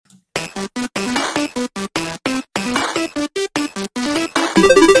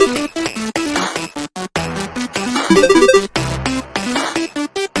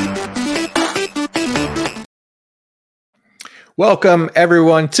Welcome,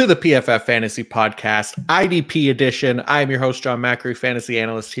 everyone, to the PFF Fantasy Podcast, IDP edition. I am your host, John Macri, fantasy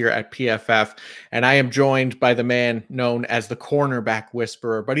analyst here at PFF, and I am joined by the man known as the cornerback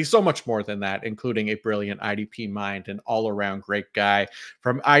whisperer, but he's so much more than that, including a brilliant IDP mind and all-around great guy.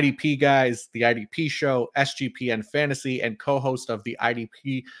 From IDP Guys, the IDP Show, SGPN Fantasy, and co-host of the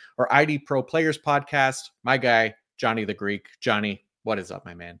IDP or ID Pro Players Podcast, my guy, Johnny the Greek. Johnny, what is up,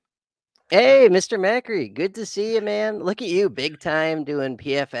 my man? Hey, Mr. Macri, good to see you, man. Look at you, big time doing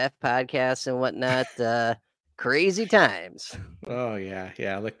PFF podcasts and whatnot. Crazy times. Oh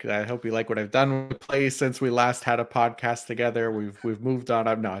yeah. Look, I hope you like what I've done with the place since we last had a podcast together. We've moved on.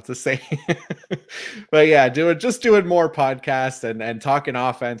 I'm not to say, but yeah, doing more podcasts and talking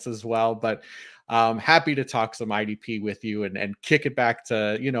offense as well. But happy to talk some IDP with you and kick it back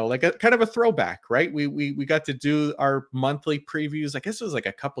to like a kind of a throwback, right? We got to do our monthly previews. I guess it was like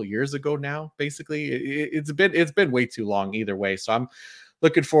a couple years ago now. Basically, it's been way too long either way. So I'm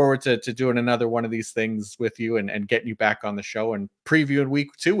looking forward to doing another one of these things with you and getting you back on the show and previewing week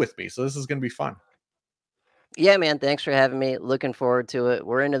 2 with me. So this is going to be fun. Yeah, man, thanks for having me. Looking forward to it.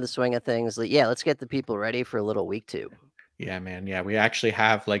 We're into the swing of things. Yeah, let's get the people ready for a little week 2. Yeah, man. Yeah, we actually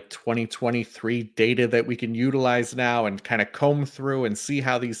have like 2023 data that we can utilize now and kind of comb through and see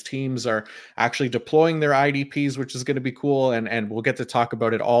how these teams are actually deploying their IDPs, which is going to be cool. And we'll get to talk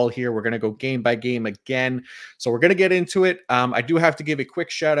about it all here. We're going to go game by game again. So we're going to get into it. I do have to give a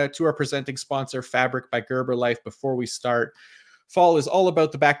quick shout out to our presenting sponsor, Fabric by Gerber Life, before we start. Fall is all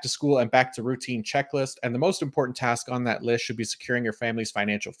about the back to school and back to routine checklist, and the most important task on that list should be securing your family's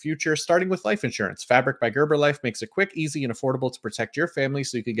financial future, starting with life insurance. Fabric by Gerber Life makes it quick, easy, and affordable to protect your family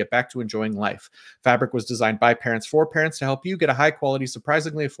so you can get back to enjoying life. Fabric was designed by parents for parents to help you get a high-quality,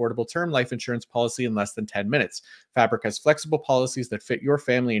 surprisingly affordable term life insurance policy in less than 10 minutes. Fabric has flexible policies that fit your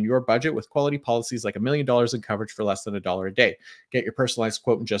family and your budget with quality policies like $1 million in coverage for less than $1 a day. Get your personalized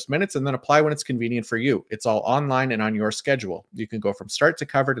quote in just minutes and then apply when it's convenient for you. It's all online and on your schedule. You can go from start to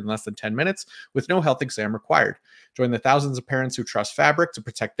covered in less than 10 minutes with no health exam required. Join the thousands of parents who trust Fabric to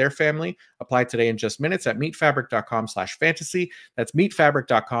protect their family. Apply today in just minutes at meetfabric.com/fantasy. That's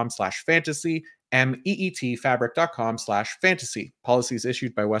meetfabric.com/fantasy. meetfabric.com/fantasy. Policies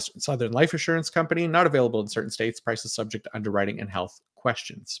issued by Western Southern Life Assurance Company, not available in certain states. Prices subject to underwriting and health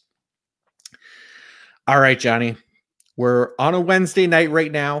questions. All right, Johnny. We're on a Wednesday night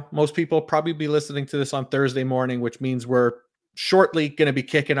right now. Most people probably be listening to this on Thursday morning, which means we're shortly going to be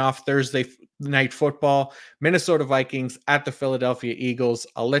kicking off Thursday night football. Minnesota Vikings at the Philadelphia Eagles.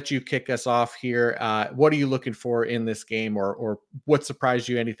 I'll let you kick us off here. What are you looking for in this game, or what surprised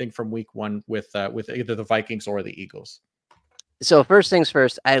you? Anything from week 1 with either the Vikings or the Eagles? So first things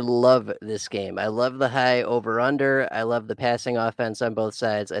first, I love this game. I love the high over-under. I love the passing offense on both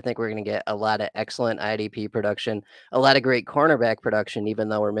sides. I think we're going to get a lot of excellent IDP production, a lot of great cornerback production, even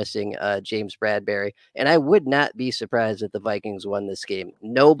though we're missing James Bradberry. And I would not be surprised if the Vikings won this game.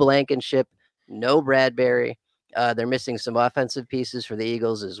 No Blankenship, no Bradberry. They're missing some offensive pieces for the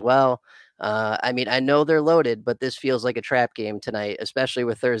Eagles as well. I mean, I know they're loaded, but this feels like a trap game tonight, especially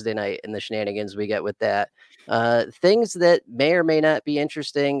with Thursday night and the shenanigans we get with that. Things that may or may not be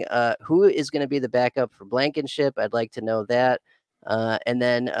interesting. Who is going to be the backup for Blankenship? I'd like to know that. And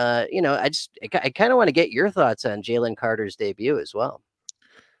then, I kind of want to get your thoughts on Jalen Carter's debut as well.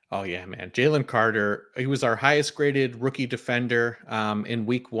 Oh, yeah, man. Jalen Carter, he was our highest graded rookie defender in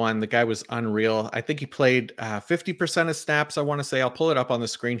week 1. The guy was unreal. I think he played 50% of snaps, I want to say. I'll pull it up on the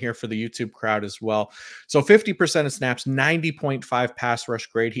screen here for the YouTube crowd as well. So 50% of snaps, 90.5 pass rush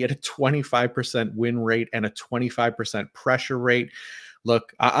grade. He had a 25% win rate and a 25% pressure rate.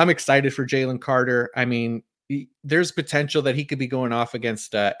 Look, I'm excited for Jalen Carter. I mean, there's potential that he could be going off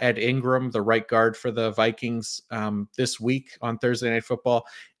against Ed Ingram, the right guard for the Vikings this week on Thursday Night Football.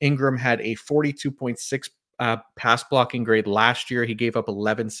 Ingram had a 42.6 pass blocking grade last year. He gave up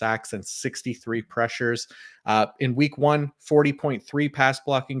 11 sacks and 63 pressures. In week 1, 40.3 pass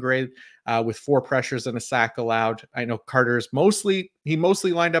blocking grade with 4 pressures and a sack allowed. I know Carter's mostly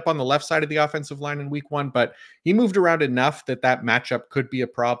lined up on the left side of the offensive line in week 1, but he moved around enough that matchup could be a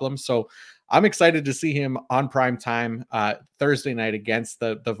problem. So I'm excited to see him on prime time Thursday night against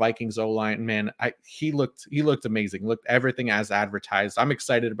the Vikings O-line. Man, he looked amazing. Looked everything as advertised. I'm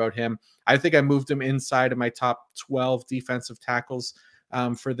excited about him. I think I moved him inside of my top 12 defensive tackles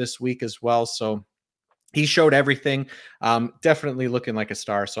for this week as well. So he showed everything. Definitely looking like a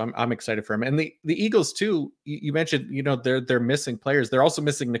star. So I'm excited for him. And the Eagles too. You mentioned, they're missing players. They're also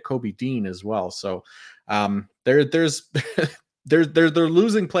missing Nakobe Dean as well. So there's they're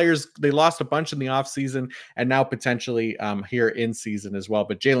losing players. They lost a bunch in the offseason and now potentially here in season as well.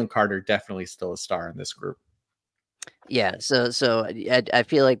 But Jalen Carter definitely still a star in this group. Yeah, so I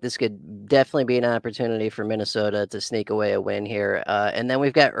feel like this could definitely be an opportunity for Minnesota to sneak away a win here. And then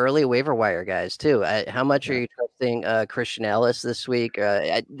we've got early waiver wire guys too. How much are Yeah. you trusting Christian Ellis this week?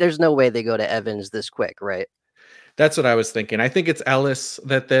 There's no way they go to Evans this quick, right? That's what I was thinking. I think it's Ellis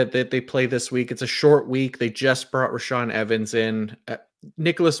that they play this week. It's a short week. They just brought Rashawn Evans in.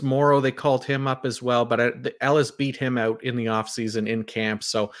 Nicholas Morrow, they called him up as well, but Ellis beat him out in the offseason in camp.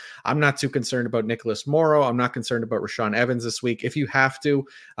 So I'm not too concerned about Nicholas Morrow. I'm not concerned about Rashawn Evans this week. If you have to,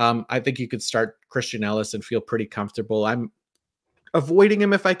 I think you could start Christian Ellis and feel pretty comfortable. I'm avoiding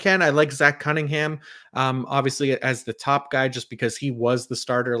him if I can. I like Zach Cunningham, obviously as the top guy, just because he was the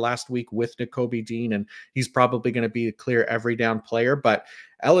starter last week with Nakobe Dean, and he's probably going to be a clear every down player. But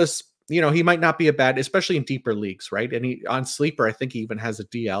Ellis, he might not be a bad, especially in deeper leagues, right? And he on sleeper, I think he even has a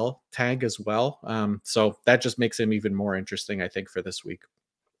DL tag as well. So that just makes him even more interesting, I think, for this week.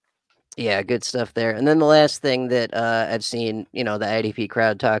 Yeah, good stuff there. And then the last thing that I've seen, the IDP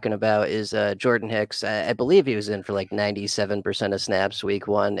crowd talking about is Jordan Hicks. I believe he was in for like 97% of snaps week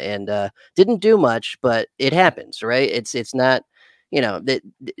one and didn't do much, but it happens, right? It's not,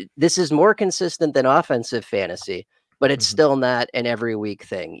 this is more consistent than offensive fantasy, but it's Mhm. still not an every week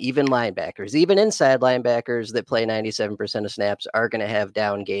thing. Even linebackers, even inside linebackers that play 97% of snaps are going to have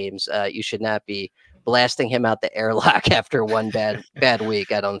down games. You should not be blasting him out the airlock after one bad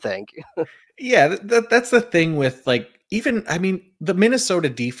week, I don't think. Yeah, that's the thing with like even I mean the Minnesota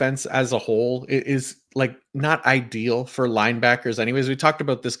defense as a whole is like not ideal for linebackers. Anyways, we talked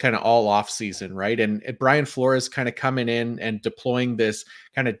about this kind of all off season, right? And Brian Flores kind of coming in and deploying this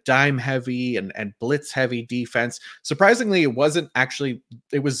kind of dime heavy and blitz heavy defense. Surprisingly,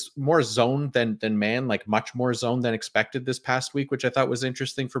 it was more zone than man, like much more zone than expected this past week, which I thought was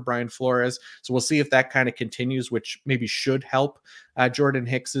interesting for Brian Flores. So we'll see if that kind of continues, which maybe should help Jordan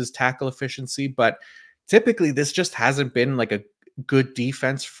Hicks's tackle efficiency. But typically, this just hasn't been like a good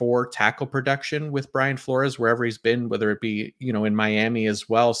defense for tackle production with Brian Flores wherever he's been, whether it be in Miami as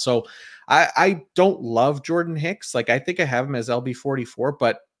well. So I don't love Jordan Hicks. Like I think I have him as LB 44,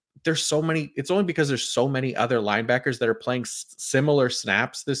 but there's so many. It's only because there's so many other linebackers that are playing similar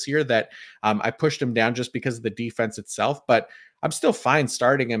snaps this year that I pushed him down just because of the defense itself. But I'm still fine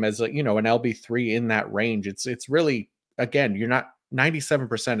starting him as an LB 3 in that range. It's really, again, you're not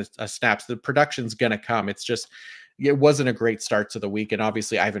 97% of snaps. The production's going to come. It's just it wasn't a great start to the week, and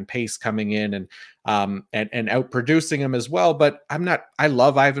obviously Ivan Pace coming in and out producing him as well. But I'm not. I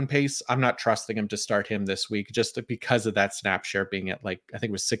love Ivan Pace. I'm not trusting him to start him this week just because of that snap share being at like I think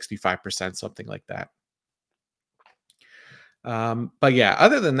it was 65%, something like that. But yeah,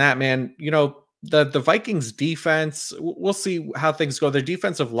 other than that, man, the Vikings defense, we'll see how things go. Their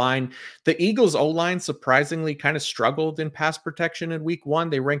defensive line, the Eagles O line, surprisingly kind of struggled in pass protection in week one.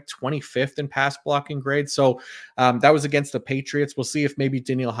 They ranked 25th in pass blocking grade. So that was against the Patriots. We'll see if maybe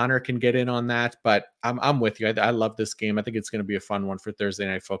Daniel Hunter can get in on that. But I'm with you. I love this game. I think it's going to be a fun one for Thursday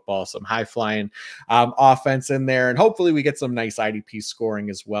Night Football. Some high flying offense in there, and hopefully we get some nice IDP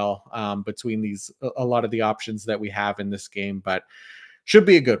scoring as well between a lot of the options that we have in this game. But should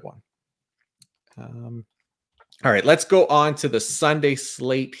be a good one. All right, let's go on to the Sunday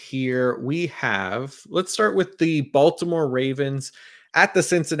slate here. Let's start with the Baltimore Ravens at the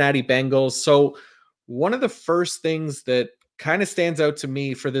Cincinnati Bengals. So, one of the first things that kind of stands out to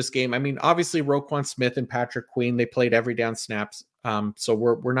me for this game, I mean, obviously Roquan Smith and Patrick Queen, they played every down snaps. So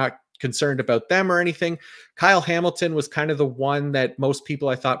we're not concerned about them or anything. Kyle Hamilton was kind of the one that most people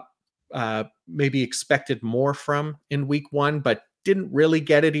I thought maybe expected more from in week one, but didn't really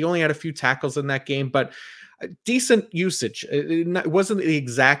get it. He only had a few tackles in that game, but decent usage. It wasn't the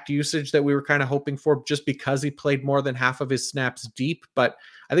exact usage that we were kind of hoping for just because he played more than half of his snaps deep. But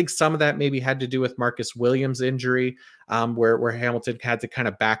I think some of that maybe had to do with Marcus Williams' injury, where Hamilton had to kind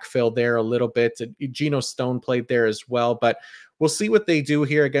of backfill there a little bit. Geno Stone played there as well. But we'll see what they do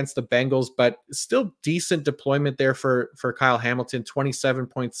here against the Bengals, but still decent deployment there for Kyle Hamilton.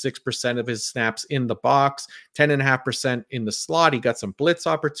 27.6% of his snaps in the box, 10.5% in the slot. He got some blitz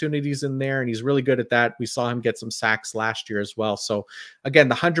opportunities in there, and he's really good at that. We saw him get some sacks last year as well. So again,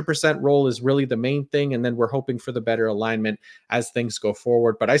 the 100% role is really the main thing, and then we're hoping for the better alignment as things go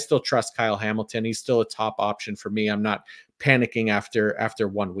forward. But I still trust Kyle Hamilton. He's still a top option for me. I'm not panicking after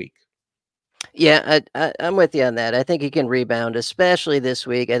 1 week. Yeah, I'm with you on that. I think he can rebound, especially this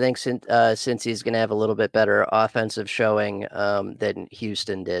week. I think since he's going to have a little bit better offensive showing than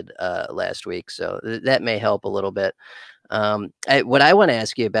Houston did last week, so that may help a little bit. What I want to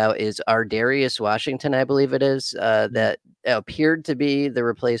ask you about is our Darius Washington, I believe it is, that appeared to be the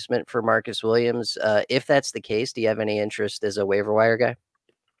replacement for Marcus Williams. If that's the case, do you have any interest as a waiver wire guy?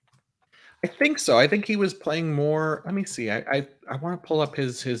 I think so. I think he was playing more. Let me see. I want to pull up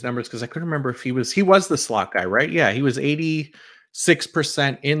his numbers because I couldn't remember if he was the slot guy, right? Yeah, he was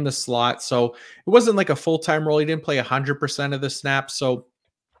 86% in the slot. So it wasn't like a full-time role. He didn't play 100% of the snaps. So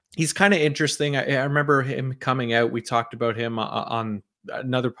he's kind of interesting. I remember him coming out. We talked about him on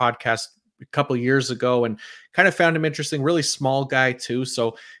another podcast a couple years ago, and kind of found him interesting. Really small guy too.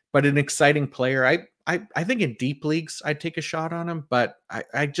 So, but an exciting player. I think in deep leagues I'd take a shot on him, but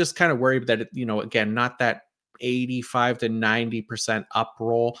I just kind of worry that again, not that 85 to 90% up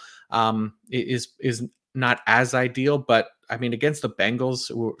roll is not as ideal. But I mean, against the Bengals,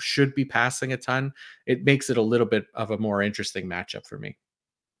 who should be passing a ton, it makes it a little bit of a more interesting matchup for me.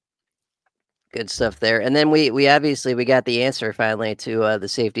 Good stuff there. And then we obviously we got the answer finally to the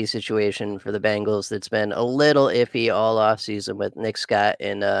safety situation for the Bengals that's been a little iffy all off season with Nick Scott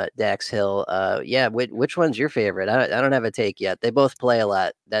and Dax Hill. Yeah, which one's your favorite? I don't have a take yet. They both play a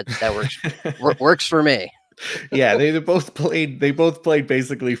lot. That works for me. Yeah, they both played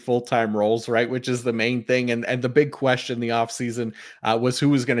basically full-time roles, right? Which is the main thing. And the big question the offseason was who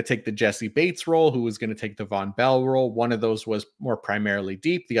was going to take the Jesse Bates role, who was going to take the Von Bell role. One of those was more primarily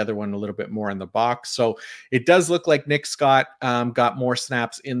deep, the other one a little bit more in the box. So it does look like Nick Scott got more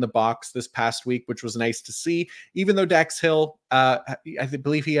snaps in the box this past week, which was nice to see. Even though Dax Hill,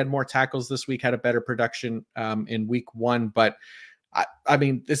 believe he had more tackles this week, had a better production in week one, but I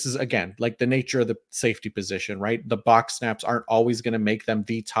mean, this is again like the nature of the safety position, right? The box snaps aren't always going to make them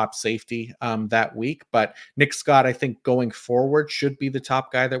the top safety that week, but Nick Scott, I think going forward, should be the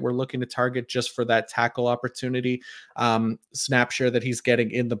top guy that we're looking to target just for that tackle opportunity snap share that he's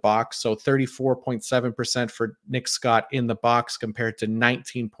getting in the box. So 34.7% for Nick Scott in the box compared to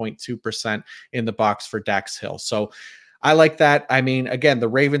 19.2% in the box for Dax Hill. So I like that. I mean, again, the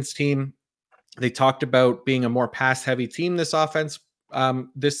Ravens team, they talked about being a more pass heavy team this offense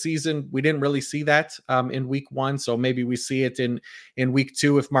this season. We didn't really see that in week one. So maybe we see it in week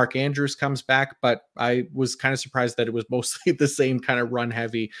two if Mark Andrews comes back. But I was kind of surprised that it was mostly the same kind of run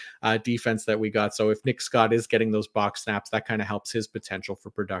heavy defense that we got. So if Nick Scott is getting those box snaps, that kind of helps his potential for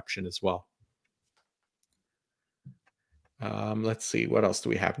production as well. Let's see, what else do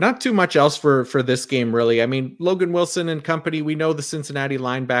we have? Not too much else for this game, really. I mean, Logan Wilson and company. We know the Cincinnati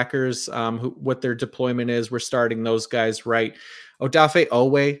linebackers, what their deployment is. We're starting those guys right. Odafe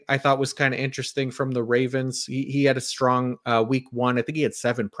Owe, I thought was kind of interesting from the Ravens. He had a strong week one. I think he had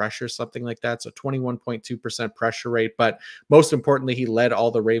 7 pressures, something like that. So 21.2% pressure rate. But most importantly, he led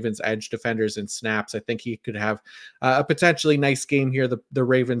all the Ravens edge defenders in snaps. I think he could have a potentially nice game here. The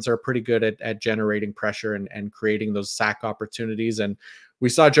Ravens are pretty good at generating pressure and creating those sack opportunities. And we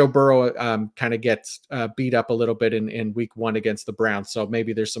saw Joe Burrow kind of get beat up a little bit in week one against the Browns. So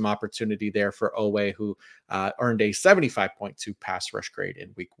maybe there's some opportunity there for Owe, who earned a 75.2 pass rush grade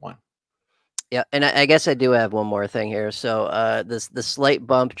in week one. Yeah, and I guess I do have one more thing here. So, the slight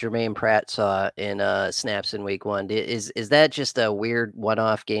bump Jermaine Pratt saw in snaps in week one, is that just a weird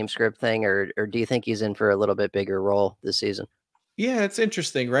one-off game script thing, or do you think he's in for a little bit bigger role this season? Yeah, it's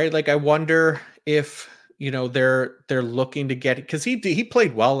interesting, right? Like I wonder if they're looking to get, because he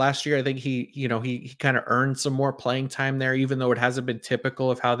played well last year. I think he kind of earned some more playing time there, even though it hasn't been typical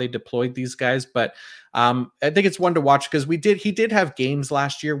of how they deployed these guys. But I think it's one to watch because he did have games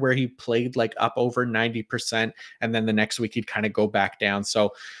last year where he played like up over 90%, and then the next week he'd kind of go back down.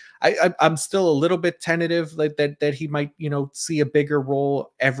 So I'm still a little bit tentative like that he might see a bigger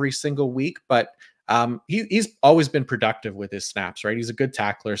role every single week, but he's always been productive with his snaps, right? He's a good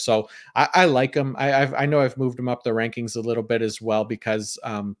tackler, so I like him. I know I've moved him up the rankings a little bit as well because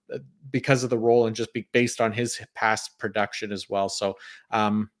of the role and just based on his past production as well. So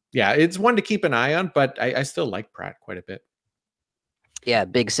yeah, it's one to keep an eye on, but I still like Pratt quite a bit. Yeah,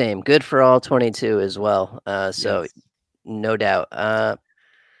 big same. Good for all 22 as well. So Yes. no doubt.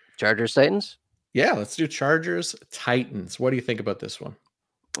 Chargers Titans. Yeah, let's do Chargers Titans. What do you think about this one?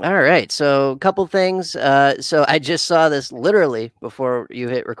 All right. So, a couple things. So I just saw this literally before you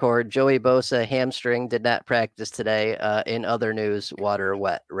hit record. Joey Bosa hamstring did not practice today. In other news, water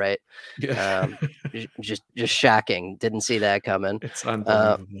wet. Right. Yeah. Um, just shocking. Didn't see that coming. It's Uh,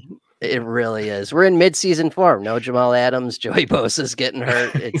 unbelievable. it really is. We're in mid-season form. No Jamal Adams. Joey Bosa's getting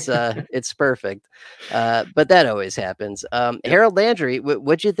hurt. It's perfect. But that always happens. Yep. Harold Landry.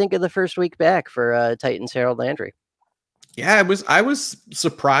 What'd you think of the first week back for Titans? Harold Landry. Yeah, I was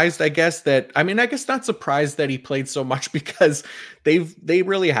surprised, I guess I guess not surprised that he played so much because they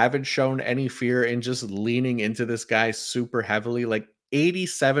really haven't shown any fear in just leaning into this guy super heavily. Like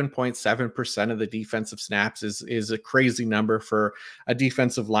 87.7% of the defensive snaps is a crazy number for a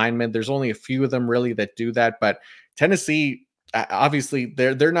defensive lineman. There's only a few of them really that do that, but Tennessee obviously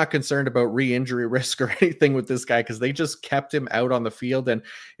they're not concerned about re-injury risk or anything with this guy because they just kept him out on the field, and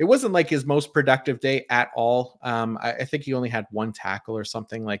it wasn't like his most productive day at all. I think he only had one tackle or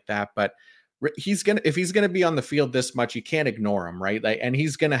something like that, but if he's gonna be on the field this much, you can't ignore him, right? Like, and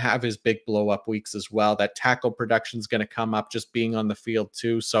he's gonna have his big blow up weeks as well. That tackle production is gonna come up just being on the field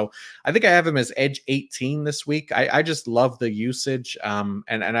too. So I think I have him as edge 18 this week. I just love the usage, and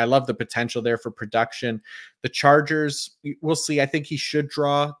I love the potential there for production. The Chargers, we'll see. I think he should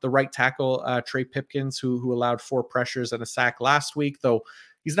draw the right tackle, Trey Pipkins, who allowed 4 pressures and a sack last week, though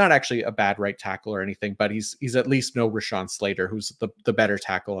he's not actually a bad right tackle or anything, but he's at least no Rashawn Slater, who's the better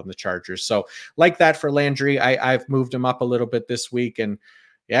tackle on the Chargers. So like that for Landry, I've moved him up a little bit this week, and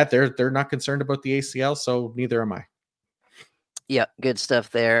yeah, they're not concerned about the ACL, so neither am I. Yeah, good stuff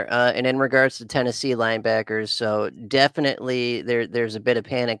there. And in regards to Tennessee linebackers, so definitely there's a bit of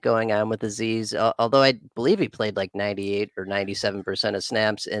panic going on with Aziz. Although I believe he played like 98 or 97% of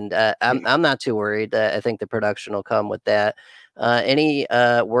snaps, and I'm not too worried. I think the production will come with that. Any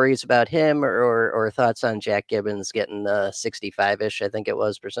worries about him or thoughts on Jack Gibbons getting 65-ish? I think it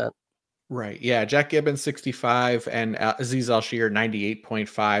was percent. Right. Yeah. Jack Gibbons 65 and Aziz Al-Shir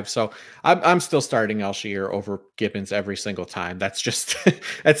 98.5. So I'm still starting Al-Shir over Gibbons every single time. That's just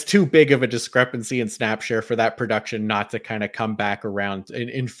that's too big of a discrepancy in snap share for that production not to kind of come back around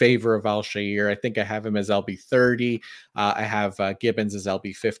in favor of Al-Shir. I think I have him as LB 30. I have Gibbons as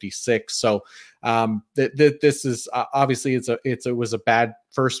LB 56. So this is obviously it was a bad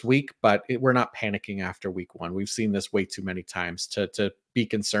first week, but we're not panicking after week 1. We've seen this way too many times to be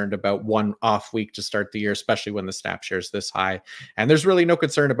concerned about one off week to start the year, especially when the snap share is this high. And there's really no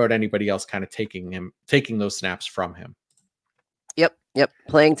concern about anybody else kind of taking those snaps from him. Yep.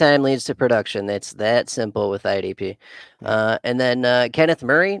 Playing time leads to production. It's that simple with IDP. And then Kenneth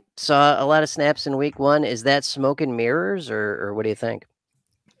Murray saw a lot of snaps in week 1. Is that smoke and mirrors, or what do you think?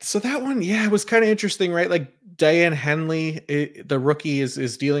 So that one, yeah, it was kind of interesting, right? Like Diane Henley, the rookie,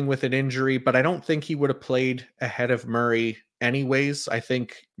 is dealing with an injury, but I don't think he would have played ahead of Murray anyways. I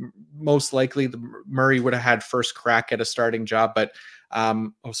think most likely Murray would have had first crack at a starting job, but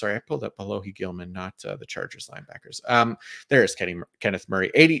oh, sorry, I pulled up Alohi Gilman, not the Chargers linebackers. There's Kenneth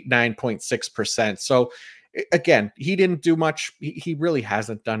Murray, 89.6%. So again, he didn't do much. He really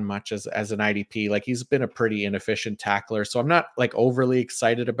hasn't done much as an IDP. Like, he's been a pretty inefficient tackler. So I'm not like overly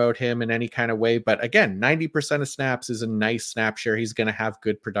excited about him in any kind of way. But again, 90% of snaps is a nice snap share. He's going to have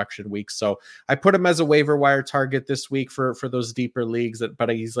good production weeks. So I put him as a waiver wire target this week for those deeper leagues. But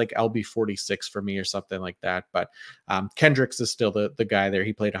he's like LB 46 for me or something like that. But Kendricks is still the guy there.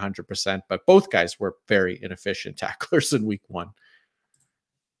 He played 100%. But both guys were very inefficient tacklers in week 1.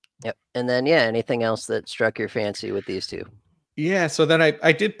 Yep. And then, yeah, anything else that struck your fancy with these two? Yeah, so then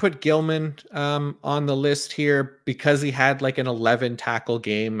I did put Gilman on the list here because he had like an 11 tackle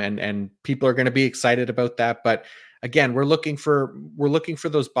game, and people are going to be excited about that. But again, we're looking for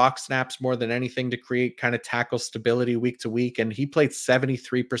those box snaps more than anything to create kind of tackle stability week to week. And he played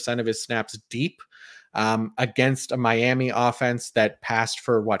 73% of his snaps deep against a Miami offense that passed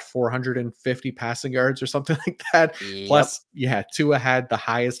for 450 passing yards or something like that. Yep. Plus, yeah, Tua had the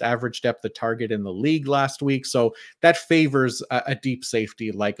highest average depth of target in the league last week. So that favors a deep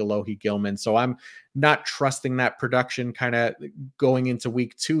safety like Alohi Gilman. So I'm not trusting that production kind of going into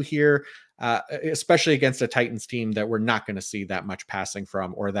week 2 here. Especially against a Titans team that we're not going to see that much passing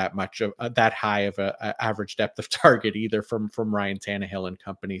from, or that much of that high of a average depth of target either from Ryan Tannehill and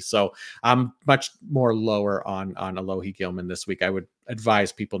company. So I'm much more lower on Alohi Gilman this week. I would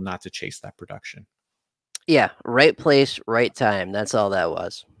advise people not to chase that production. Yeah, right place, right time. That's all that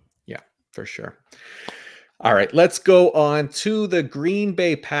was. Yeah, for sure. All right, let's go on to the Green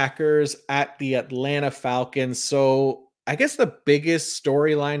Bay Packers at the Atlanta Falcons. So I guess the biggest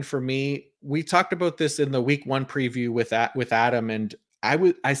storyline for me, we talked about this in the week 1 preview with Adam, and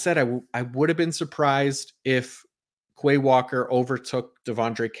I said I would have been surprised if Quay Walker overtook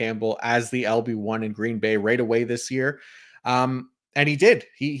Devondre Campbell as the LB1 in Green Bay right away this year. And he did.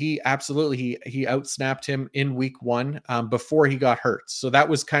 He absolutely he outsnapped him in week 1 before he got hurt. So that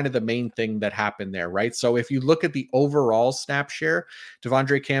was kind of the main thing that happened there, right? So if you look at the overall snap share,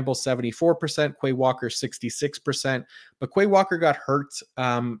 Devondre Campbell 74%, Quay Walker 66%, but Quay Walker got hurt.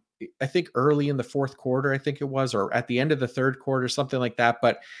 I think early in the 4th quarter, I think it was, or at the end of the 3rd quarter, something like that.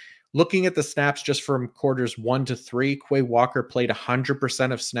 But looking at the snaps just from quarters 1 to 3, Quay Walker played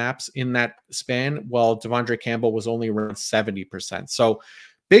 100% of snaps in that span, while Devondre Campbell was only around 70%. So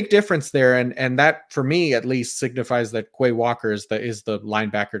big difference there, and that for me at least signifies that Quay Walker is the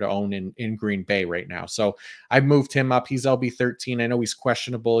linebacker to own in Green Bay right now. So I moved him up. He's LB 13. I know he's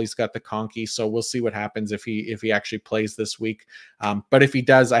questionable. He's got the conky, so we'll see what happens if he actually plays this week. But if he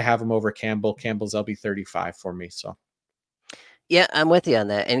does, I have him over Campbell. Campbell's LB 35 for me. So Yeah, I'm with you on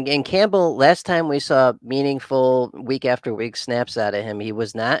that. And Campbell, last time we saw meaningful week after week snaps out of him, he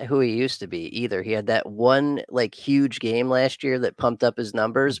was not who he used to be either. He had that one like huge game last year that pumped up his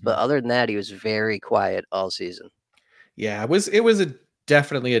numbers, but mhm. other than that, he was very quiet all season. Yeah, it was a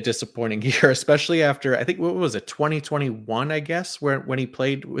definitely a disappointing year, especially after I think what was it, 2021, I guess, where when he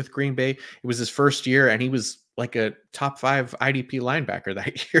played with Green Bay. It was his first year and he was like a top 5 IDP linebacker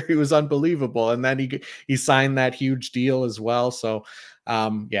that year. He was unbelievable. And then he signed that huge deal as well. So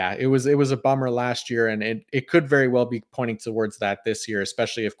yeah, it was a bummer last year, and it could very well be pointing towards that this year,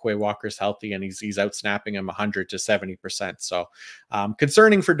 especially if Quay Walker's healthy and he's out snapping him 100 to 70%. So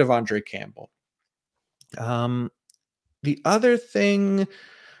concerning for Devondre Campbell. Um, the other thing,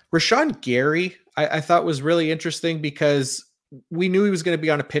 Rashawn Gary, I thought was really interesting because we knew he was going to be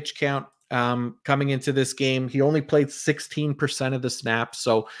on a pitch count coming into this game. He only played 16% of the snaps.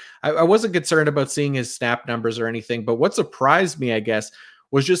 So I wasn't concerned about seeing his snap numbers or anything. But what surprised me, I guess,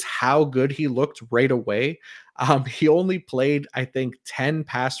 was just how good he looked right away. He only played, I think, 10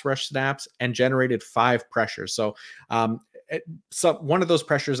 pass rush snaps and generated 5 pressures. So so one of those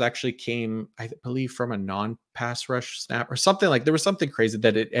pressures actually came, I believe, from a non-pass rush snap or something. Like there was something crazy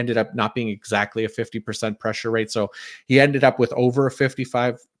that it ended up not being exactly a 50% pressure rate. So he ended up with over a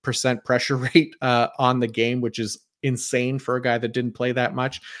 55% pressure rate on the game, which is insane for a guy that didn't play that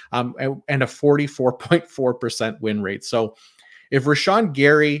much, and a 44.4% win rate. So if Rashawn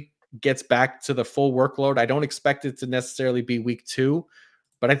Gary gets back to the full workload, I don't expect it to necessarily be week 2,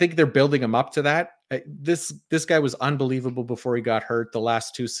 but I think they're building him up to that. This guy was unbelievable before he got hurt the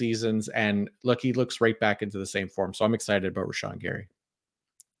last 2 seasons, and look, he looks right back into the same form. So I'm excited about Rashawn Gary.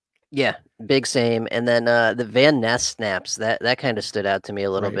 Yeah, big same. And then the Van Ness snaps, that kind of stood out to me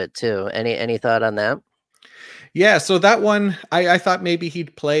a little Right. bit too. Any thought on that? Yeah, so that one, I thought maybe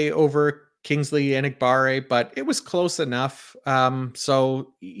he'd play over Kingsley Enigbare, but it was close enough.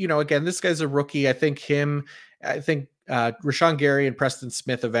 So again, this guy's a rookie. I think Rashawn Gary and Preston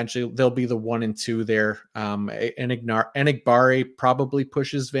Smith eventually they'll be the 1 and 2 there. Enigbare probably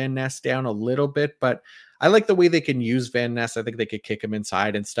pushes Van Ness down a little bit, but I like the way they can use Van Ness. I think they could kick him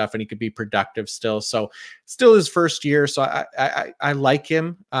inside and stuff, and he could be productive still. So still his first year, so I like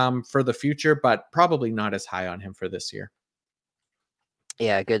him for the future, but probably not as high on him for this year.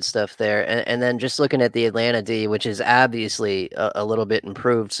 Yeah, good stuff there. And then just looking at the Atlanta D, which is obviously a little bit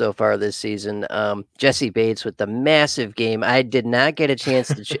improved so far this season. Jesse Bates with the massive game. I did not get a chance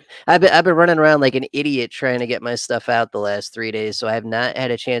to. I've been running around like an idiot trying to get my stuff out the last 3 days, so I have not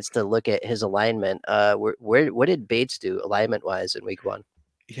had a chance to look at his alignment. What did Bates do alignment wise in week 1?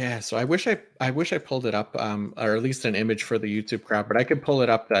 Yeah, so I wish I pulled it up, or at least an image for the YouTube crowd, but I could pull it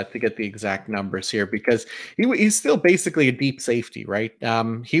up to get the exact numbers here because he's still basically a deep safety, right?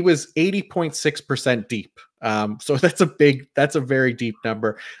 He was 80.6% deep. So that's a very deep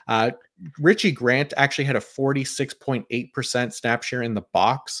number. Uh, Richie Grant actually had a 46.8% snap share in the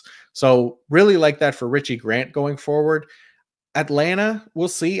box. So really like that for Richie Grant going forward. Atlanta, we'll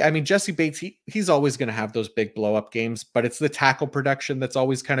see. I mean, Jesse Bates, he's always going to have those big blow up games, but it's the tackle production that's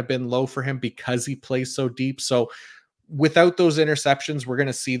always kind of been low for him because he plays so deep. So without those interceptions, we're going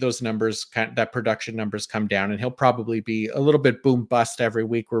to see those numbers, that production numbers come down, and he'll probably be a little bit boom bust every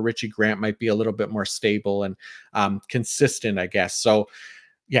week, where Richie Grant might be a little bit more stable and consistent, I guess. So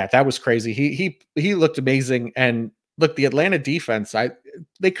yeah, that was crazy. He looked amazing. And look, the Atlanta defense,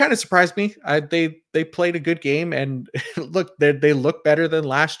 they kind of surprised me. They played a good game, and look, they look better than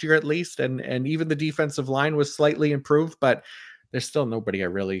last year at least, and even the defensive line was slightly improved, but there's still nobody I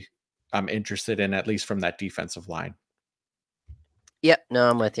really am interested in, at least from that defensive line. Yep, no,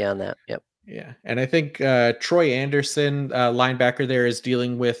 I'm with you on that. Yep. Yeah, and I think Troy Anderson, linebacker, there is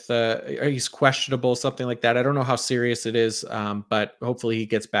dealing with he's questionable, something like that. I don't know how serious it is, but hopefully he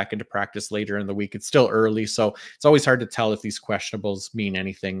gets back into practice later in the week. It's still early, so it's always hard to tell if these questionables mean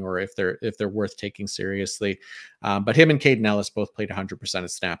anything or if they're worth taking seriously. But him and Caden Ellis both played 100% of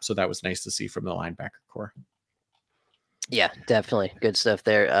snaps, so that was nice to see from the linebacker core. Yeah, definitely good stuff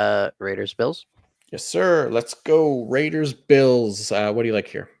there. Raiders Bills. Yes, sir. Let's go Raiders Bills. What do you like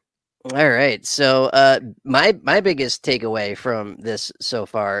here? All right. So my biggest takeaway from this so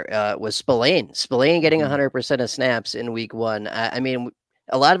far was Spillane. Spillane getting Mhm. 100% of snaps in week 1. I mean,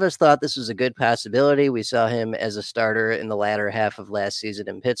 A lot of us thought this was a good possibility. We saw him as a starter in the latter half of last season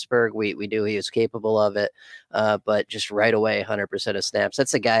in Pittsburgh. We knew he was capable of it, but just right away, 100% of snaps.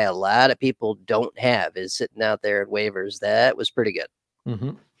 That's a guy a lot of people don't have is sitting out there at waivers. That was pretty good.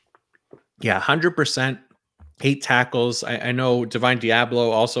 Mm-hmm. Yeah, 100%. 8 tackles. I know Divine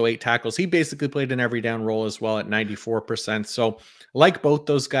Diablo also 8 tackles. He basically played an every down role as well at 94%. So like both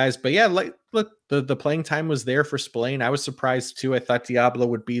those guys, but yeah, like look, the playing time was there for Spillane. I was surprised too. I thought Diablo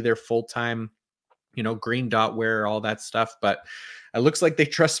would be their full time, green dot wearer, all that stuff. But it looks like they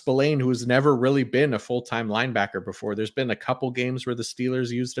trust Spillane, who's never really been a full time linebacker before. There's been a couple games where the Steelers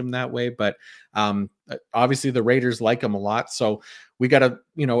used him that way, but obviously the Raiders like him a lot. So we got to,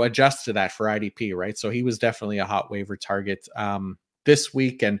 adjust to that for IDP, right? So he was definitely a hot waiver target this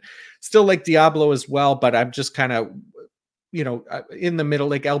week, and still like Diablo as well. But I'm just kind of, in the middle,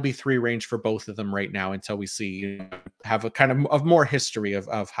 like LB3 range for both of them right now until we see, have a kind of more history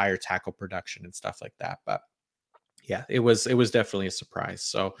of higher tackle production and stuff like that. But yeah, it was definitely a surprise.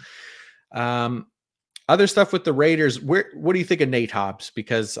 So, um, other stuff with the Raiders. What do you think of Nate Hobbs?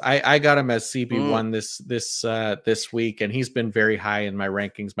 Because I got him as Mm. CB1 this week, and he's been very high in my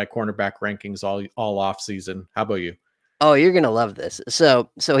rankings, my cornerback rankings all off season. How about you? Oh, you're gonna love this.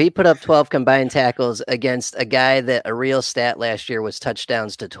 So he put up 12 combined tackles against a guy that a real stat last year was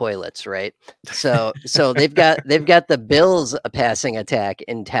touchdowns to toilets, right? So they've got the Bills a passing attack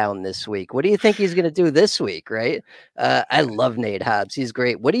in town this week. What do you think he's gonna do this week, right? I love Nate Hobbs. He's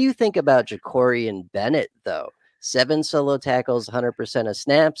great. What do you think about Jacorian Bennett though? 7 solo tackles, 100% of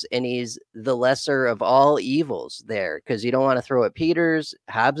snaps, and he's the lesser of all evils there because you don't want to throw at Peters.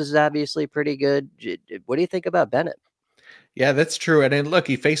 Hobbs is obviously pretty good. What do you think about Bennett? Yeah, that's true. And then look,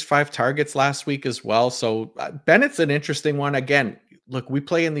 he faced 5 targets last week as well. So Bennett's an interesting one. Again, look, we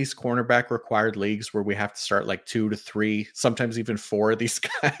play in these cornerback required leagues where we have to start like 2 to 3, sometimes even 4 of these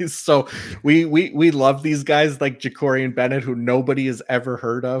guys. So we love these guys like Ja'Cory and Bennett, who nobody has ever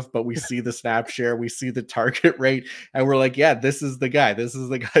heard of, but we see the snap share, we see the target rate, and we're like, yeah, this is the guy. This is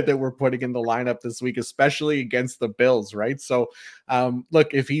the guy that we're putting in the lineup this week, especially against the Bills, right? So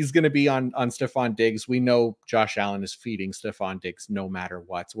look, if he's going to be on Stephon Diggs, we know Josh Allen is feeding Stephon Diggs no matter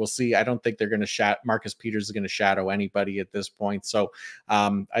what. We'll see. I don't think they're going to Marcus Peters is going to shadow anybody at this point. So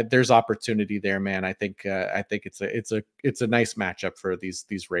there's opportunity there, man. I think it's a nice matchup for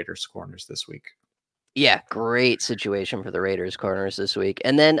these Raiders corners this week. Yeah, great situation for the Raiders corners this week.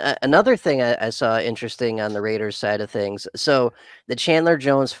 And then another thing I saw interesting on the Raiders side of things. So the Chandler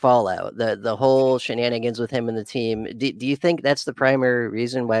Jones fallout, the whole shenanigans with him and the team. Do you think that's the primary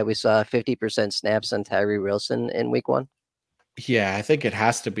reason why we saw 50% snaps on Tyree Wilson in week 1? Yeah, I think it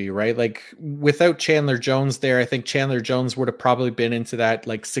has to be, right? Like without Chandler Jones there, I think Chandler Jones would have probably been into that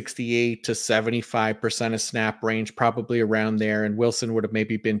like 68 to 75% of snap range, probably around there. And Wilson would have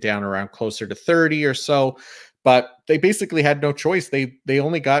maybe been down around closer to 30 or so. But they basically had no choice. They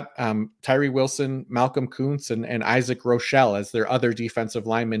only got Tyree Wilson, Malcolm Kuntz, and Isaac Rochelle as their other defensive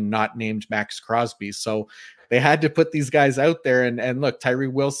lineman, not named Max Crosby. So they had to put these guys out there. And look, Tyree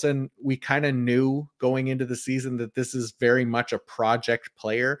Wilson, we kind of knew going into the season that this is very much a project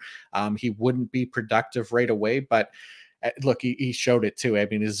player. He wouldn't be productive right away, but look, he showed it too. I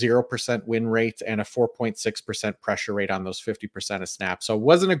mean, a 0% win rate and a 4.6% pressure rate on those 50% of snaps. So it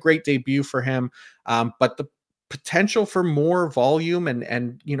wasn't a great debut for him, but the potential for more volume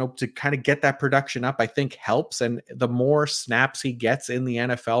and to kind of get that production up, I think helps. And the more snaps he gets in the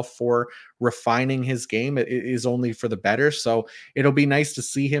NFL for refining his game, it is only for the better. So it'll be nice to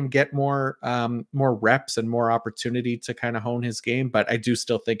see him get more reps and more opportunity to kind of hone his game. But I do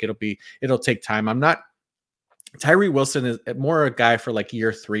still think it'll take time. I'm not Tyree Wilson is more a guy for like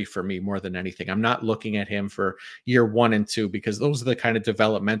year 3 for me more than anything. I'm not looking at him for year 1 and 2 because those are the kind of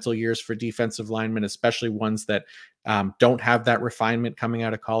developmental years for defensive linemen, especially ones that don't have that refinement coming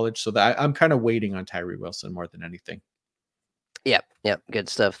out of college. So I'm kind of waiting on Tyree Wilson more than anything. Yep, yep, good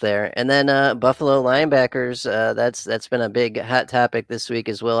stuff there. And then Buffalo linebackers, that's been a big hot topic this week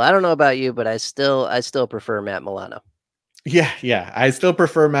as well. I don't know about you, but I still prefer Matt Milano. Yeah. I still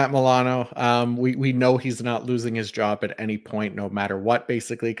prefer Matt Milano. We know he's not losing his job at any point, no matter what,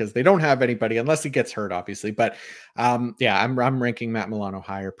 basically, because they don't have anybody unless he gets hurt, obviously. But yeah, I'm ranking Matt Milano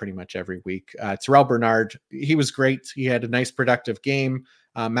higher pretty much every week. Terrell Bernard, he was great. He had a nice productive game.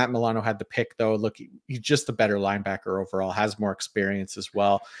 Matt Milano had the pick, though. Look, he's just a better linebacker overall, has more experience as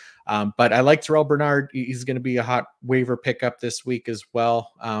well. But I like Terrell Bernard. He's going to be a hot waiver pickup this week as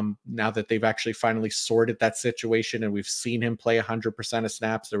well. Now that they've actually finally sorted that situation and we've seen him play 100% of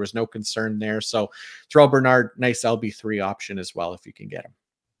snaps, there was no concern there. So Terrell Bernard, nice LB3 option as well if you can get him.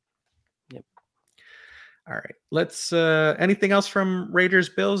 Yep. All right. Let's anything else from Raiders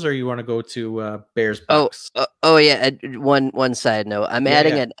Bills, or you want to go to Bears Oh, Bucks? yeah. One side note. Yeah,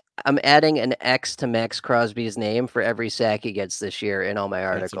 yeah. I'm adding an X to Max Crosby's name for every sack he gets this year in all my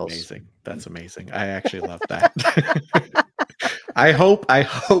That's articles. amazing. That's amazing. I actually love that. I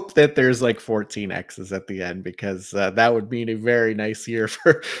hope that there's like 14 X's at the end, because that would mean a very nice year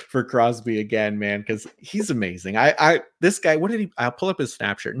for Crosby again, man, because he's amazing. I this guy, what did he, I'll pull up his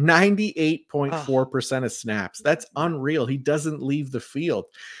snapshot. Oh, 98.4% of snaps. That's unreal. He doesn't leave the field.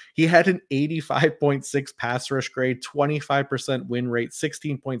 He had an 85.6 pass rush grade, 25% win rate,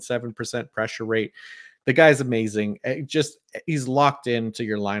 16.7% pressure rate. The guy's amazing. Just he's locked into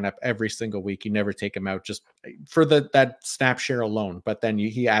your lineup every single week. You never take him out just for that snap share alone. But then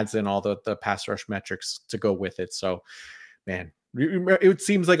he adds in all the pass rush metrics to go with it. So, man, it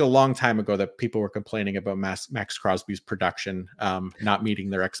seems like a long time ago that people were complaining about Max Crosby's production not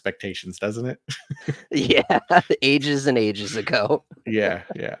meeting their expectations, doesn't it? yeah. Ages and ages ago. Yeah,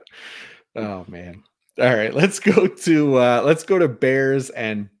 yeah. Oh man. All right, let's go to Bears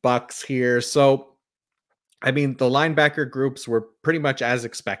and Bucks here. So I mean, the linebacker groups were pretty much as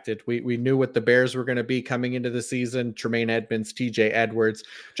expected. We knew what the Bears were going to be coming into the season. Tremaine Edmonds, TJ Edwards,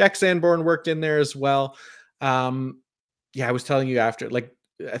 Jack Sanborn worked in there as well. Um, yeah, I was telling you after, like,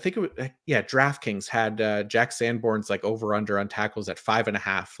 I think it was, yeah, DraftKings had Jack Sanborn's like over under on tackles at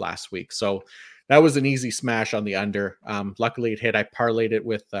 5.5 last week. So that was an easy smash on the under. Luckily it hit. I parlayed it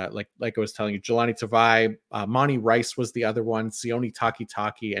with like I was telling you, Jelani Tavai, Monty Rice was the other one, Sione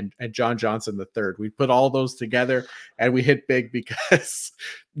Taki, and John Johnson the third. We put all those together and we hit big because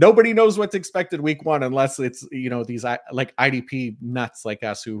nobody knows what to expect in week one unless it's these like IDP nuts like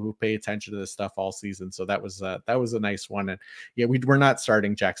us who pay attention to this stuff all season. So that was a nice one. And yeah, we're not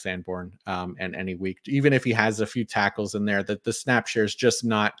starting Jack Sanborn and any week, even if he has a few tackles in there. That the snap share is just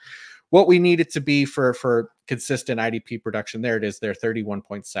not what we need it to be for consistent IDP production. There it is. They're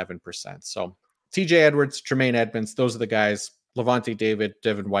 31.7%. So TJ Edwards, Tremaine Edmonds, those are the guys. Levante David,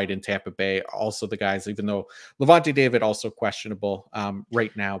 Devin White in Tampa Bay, also the guys, even though Levante David also questionable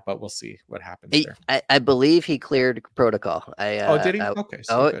right now, but we'll see what happens there. I believe he cleared protocol. Oh, did he? Okay,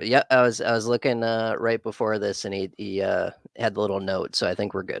 so Oh good. yeah, I was looking right before this, and he had the little note, so I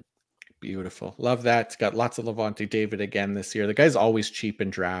think we're good. Beautiful. Love that. It's got lots of Levante David again this year. The guy's always cheap in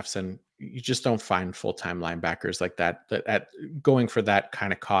drafts, and you just don't find full-time linebackers like that at going for that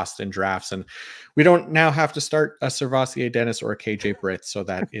kind of cost in drafts. And we don't now have to start a Servassier Dennis or a KJ Britt, so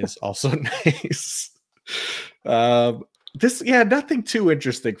that is also nice. Um, yeah, nothing too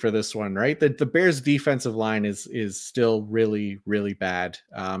interesting for this one, right? The Bears defensive line is still really, really bad.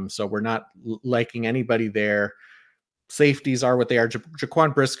 So we're not liking anybody there. Safeties are what they are.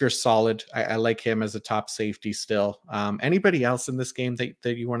 Jaquan Brisker's solid. I like him as a top safety still. Anybody else in this game that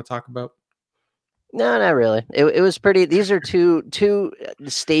you want to talk about? No, not really. It was pretty. These are two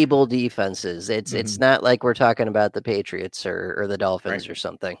stable defenses. It's Mhm. not like we're talking about the Patriots or the Right. Dolphins or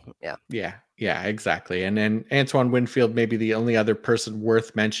something. Yeah. Yeah, yeah, exactly. And then Antoine Winfield, maybe the only other person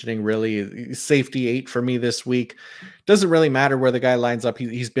worth mentioning, really. Safety 8 for me this week. Doesn't really matter where the guy lines up.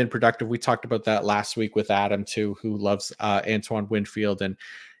 He's been productive. We talked about that last week with Adam too, who loves Antoine Winfield and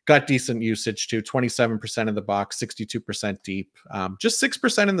got decent usage too. 27% in the box, 62% deep, just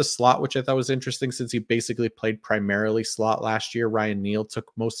 6% in the slot, which I thought was interesting since he basically played primarily slot last year. Ryan Neal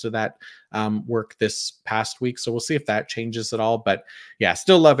took most of that work this past week, so we'll see if that changes at all. But yeah,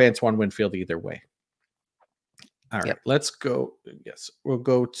 still love Antoine Winfield either way. All right, Yep. let's go. Yes, we'll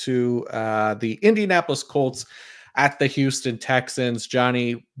go to the Indianapolis Colts at the Houston Texans.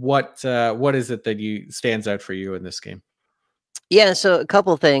 Johnny, what is it that you stands out for you in this game? Yeah, so a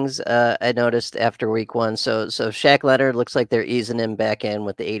couple things I noticed after week one. So Shaq Leonard looks like they're easing him back in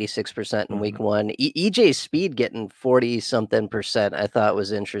with the 86% in week Mhm. one. EJ Speed getting 40 something percent I thought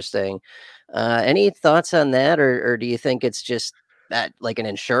was interesting. Any thoughts on that, or do you think it's just that like an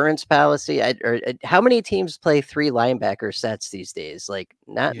insurance policy? How many teams play three linebacker sets these days? Like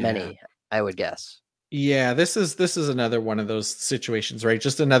not Yeah. many, I would guess. Yeah, this is another one of those situations, right?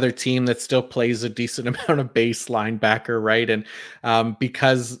 Just another team that still plays a decent amount of base linebacker, right? And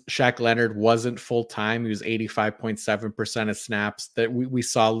because Shaq Leonard wasn't full time, he was 85.7% of snaps. That we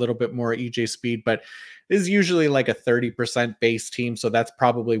saw a little bit more EJ Speed, but is usually like a 30% base team. So that's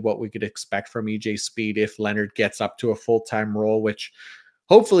probably what we could expect from EJ Speed if Leonard gets up to a full time role, which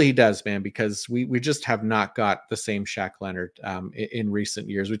hopefully he does, man, because we just have not got the same Shaq Leonard in recent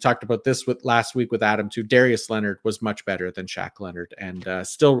years. We talked about this with last week with Adam too. Darius Leonard was much better than Shaq Leonard, and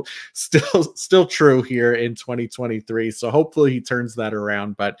still true here in 2023. So hopefully he turns that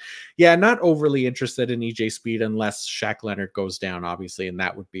around. But yeah, not overly interested in EJ Speed unless Shaq Leonard goes down, obviously, and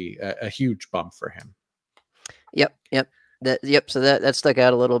that would be a huge bump for him. Yep. So that stuck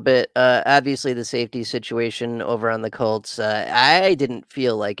out a little bit. Obviously, the safety situation over on the Colts. I didn't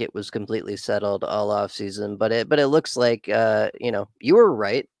feel like it was completely settled all off season, but it looks like you were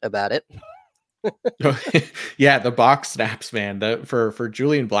right about it. Oh, yeah, the box snaps, man. For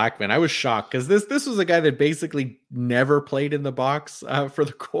Julian Blackman, I was shocked because this was a guy that basically never played in the box for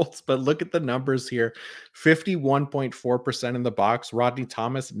the Colts. But look at the numbers here: 51.4% in the box. Rodney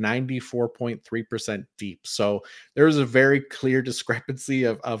Thomas, 94.3% deep. So there was a very clear discrepancy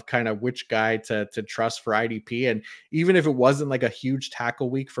of kind of which guy to trust for IDP. And even if it wasn't like a huge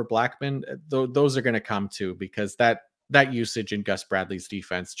tackle week for Blackman, those are going to come too because that usage in Gus Bradley's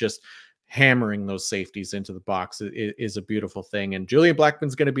defense just hammering those safeties into the box is a beautiful thing. And Julian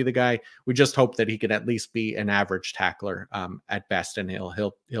Blackman's going to be the guy. We just hope that he can at least be an average tackler at best, and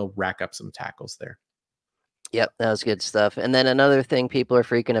he'll rack up some tackles there. Yep, that was good stuff. And then another thing people are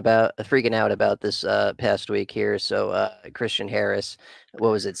freaking out about this past week here. So Christian Harris,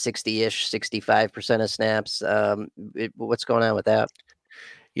 what was it, 60-ish, 65% of snaps? What's going on with that?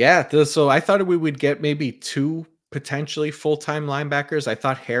 Yeah, so I thought we would get maybe two potentially full-time linebackers. I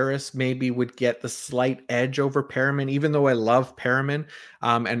thought Harris maybe would get the slight edge over Perriman, even though I love Perriman,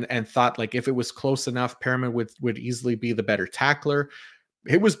 and thought like if it was close enough, Perriman would easily be the better tackler.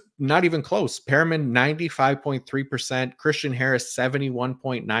 It was not even close. Perriman 95.3%, Christian Harris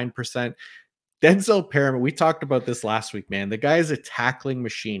 71.9%. Denzel Perriman, we talked about this last week, man. The guy is a tackling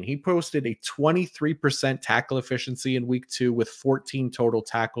machine. He posted a 23% tackle efficiency in week 2 with 14 total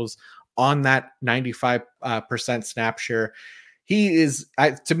tackles on that 95% snap share. He is,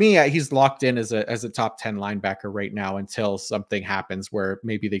 to me, he's locked in as a top 10 linebacker right now until something happens where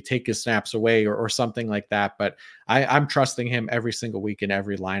maybe they take his snaps away or something like that. But I'm trusting him every single week in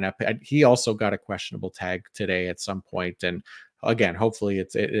every lineup. And he also got a questionable tag today at some point, and again, hopefully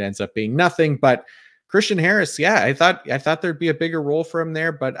it ends up being nothing. But Christian Harris, yeah, I thought there'd be a bigger role for him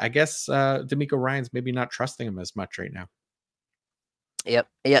there, but I guess D'Amico Ryan's maybe not trusting him as much right now. Yep.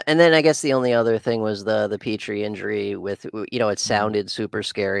 Yeah, and then I guess the only other thing was the Petrie injury with it Mm. sounded super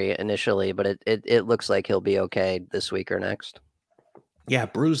scary initially, but it looks like he'll be okay this week or next. Yeah,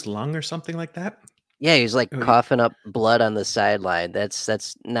 bruised lung or something like that. Yeah, he's like Oh, coughing up blood on the sideline.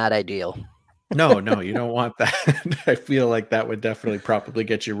 That's not ideal. no, you don't want that. I feel like that would definitely probably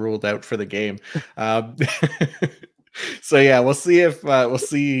get you ruled out for the game. Um, so yeah, we'll see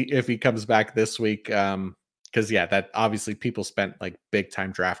if he comes back this week. Because yeah, that obviously people spent like big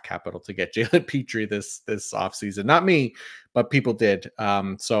time draft capital to get Jalen Petrie this offseason. Not me, but people did.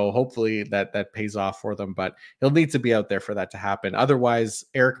 So hopefully that pays off for them. But he'll need to be out there for that to happen. Otherwise,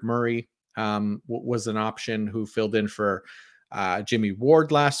 Eric Murray was an option who filled in for Jimmy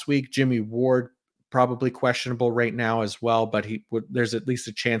Ward last week. Jimmy Ward probably questionable right now as well, but there's at least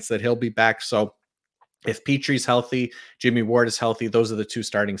a chance that he'll be back. So if Petrie's healthy, Jimmy Ward is healthy, those are the two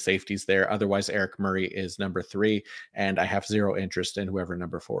starting safeties there. Otherwise, Eric Murray is number 3, and I have zero interest in whoever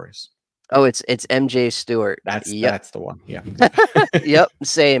number 4 is. Oh, it's MJ Stewart. Yep. That's the one. Yeah. Yeah. Yep,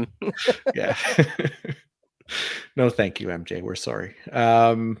 same. Yeah. No, thank you, MJ. We're sorry.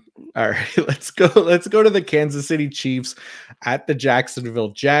 All right, Let's go to the Kansas City Chiefs at the Jacksonville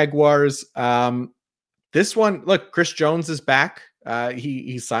Jaguars. This one, look, Chris Jones is back.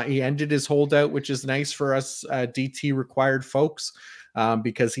 He ended his holdout, which is nice for us DT required folks,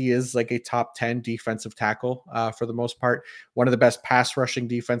 because he is like a top 10 defensive tackle for the most part. One of the best pass rushing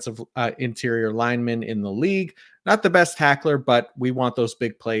defensive interior linemen in the league. Not the best tackler, but we want those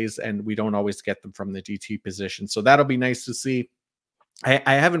big plays, and we don't always get them from the DT position. So that'll be nice to see.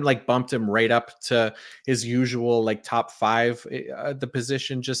 I haven't like bumped him right up to his usual like top 5 the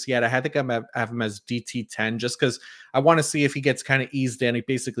position just yet. I think have him as DT10 just because I want to see if he gets kind of eased in. He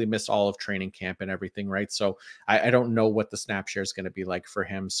basically missed all of training camp and everything, right? So I don't know what the snap share is going to be like for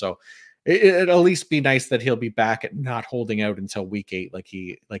him. So it'll at least be nice that he'll be back and not holding out until week 8 like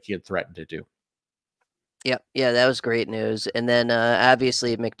he had threatened to do. Yep. Yeah, that was great news. And then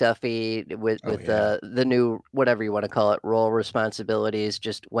obviously McDuffie with Oh yeah. the new whatever you want to call it role responsibilities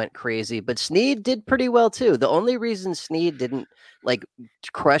just went crazy. But Snead did pretty well too. The only reason Snead didn't like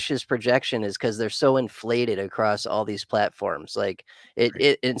crush his projection is because they're so inflated across all these platforms. Like Right.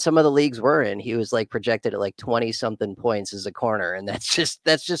 it in some of the leagues we're in, he was like projected at like 20 something points as a corner, and that's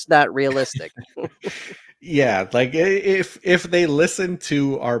just not realistic. Yeah, like if they listen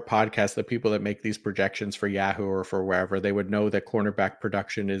to our podcast, the people that make these projections for Yahoo or for wherever, they would know that cornerback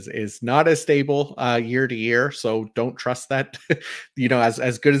production is not as stable year to year. So don't trust that.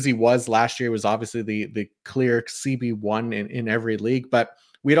 As good as he was last year, was obviously the clear CB1 in every league, but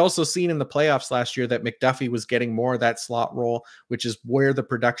we'd also seen in the playoffs last year that McDuffie was getting more of that slot role, which is where the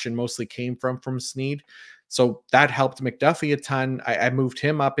production mostly came from Snead. So that helped McDuffie a ton. I moved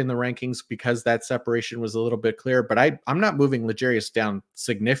him up in the rankings because that separation was a little bit clearer, but I'm not moving Legarius down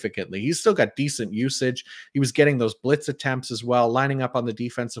significantly. He's still got decent usage. He was getting those blitz attempts as well, lining up on the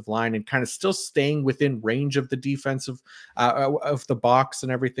defensive line and kind of still staying within range of the defensive of the box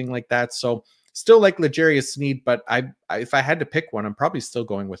and everything like that. So still like Legarius Sneed, but if I had to pick one, I'm probably still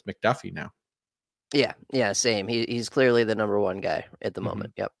going with McDuffie now. Yeah, yeah, same. He's clearly the number one guy at the Mm-hmm.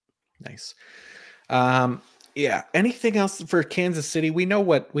 moment. Yep. Nice. Um, yeah. Anything else for Kansas City? We know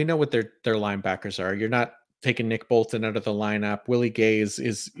what their linebackers are. You're not taking Nick Bolton out of the lineup. Willie Gay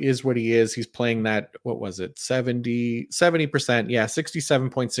is what he is. He's playing that, what was it, 70%? Yeah,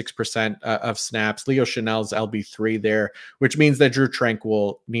 67.6% of snaps. Leo Chanel's LB3 there, which means that Drew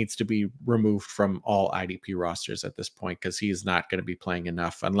Tranquil needs to be removed from all IDP rosters at this point because he is not going to be playing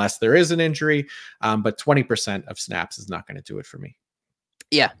enough unless there is an injury. But 20% of snaps is not going to do it for me.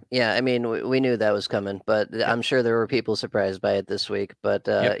 Yeah, yeah. I mean, we knew that was coming, but Yep. I'm sure there were people surprised by it this week. But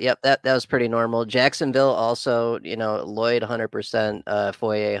Yep. yep, that was pretty normal. Jacksonville also, Lloyd 100%,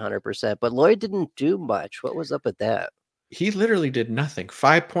 Foye 100%, but Lloyd didn't do much. What was up with that? He literally did nothing.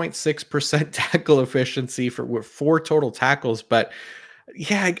 5.6% tackle efficiency with 4 total tackles. But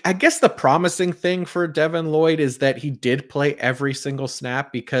yeah, I guess the promising thing for Devin Lloyd is that he did play every single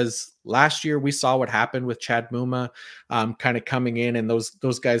snap, because last year we saw what happened with Chad Muma kind of coming in and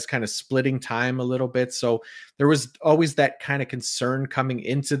those guys kind of splitting time a little bit. So there was always that kind of concern coming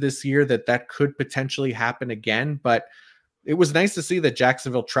into this year that could potentially happen again. But it was nice to see that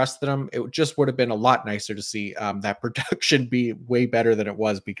Jacksonville trusted him. It just would have been a lot nicer to see that production be way better than it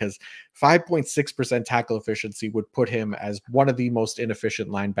was, because 5.6% tackle efficiency would put him as one of the most inefficient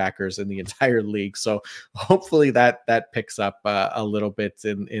linebackers in the entire league. So hopefully that picks up a little bit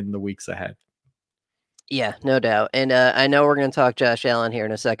in the weeks ahead. Yeah, no doubt. And I know we're going to talk Josh Allen here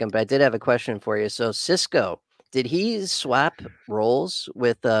in a second, but I did have a question for you. So Cisco, did he swap roles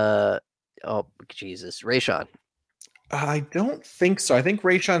with oh Jesus, Rayshon? I don't think so. I think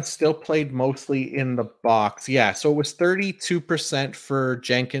Rayshon still played mostly in the box. Yeah, so it was 32% for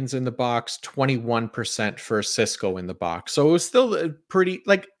Jenkins in the box, 21% for Cisco in the box. So it was still pretty,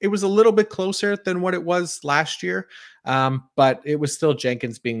 like, it was a little bit closer than what it was last year. But it was still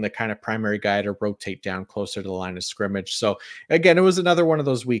Jenkins being the kind of primary guy to rotate down closer to the line of scrimmage. So again, it was another one of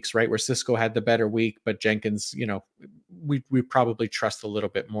those weeks, right, where Cisco had the better week, but Jenkins, we probably trust a little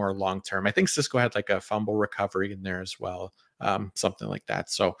bit more long term. I think Cisco had like a fumble recovery in there as well, something like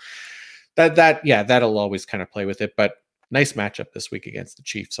that. So that'll always kind of play with it. But nice matchup this week against the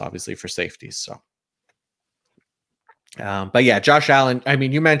Chiefs, obviously for safeties. So but yeah, Josh Allen, I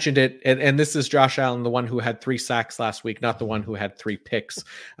mean, you mentioned it, and this is Josh Allen, the one who had 3 sacks last week, not the one who had 3 picks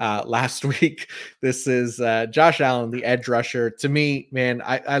last week. This is Josh Allen, the edge rusher. To me, man,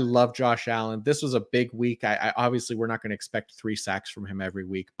 I love Josh Allen. This was a big week. I obviously, we're not going to expect 3 sacks from him every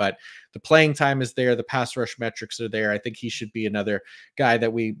week, but the playing time is there. The pass rush metrics are there. I think he should be another guy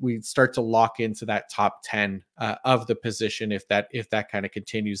that we start to lock into that top 10 of the position if that kind of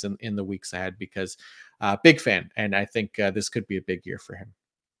continues in the weeks ahead, because big fan, and I think this could be a big year for him.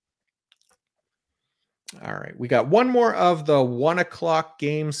 All right, we got one more of the 1 o'clock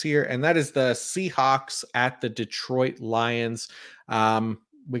games here, and that is the Seahawks at the Detroit Lions.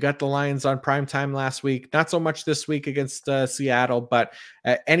 We got the Lions on prime time last week, not so much this week against Seattle, but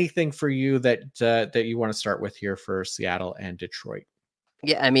anything for you that you want to start with here for Seattle and Detroit?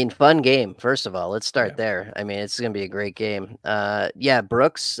 Yeah, I mean, fun game. First of all, let's Yeah. start there. I mean, it's going to be a great game. Yeah,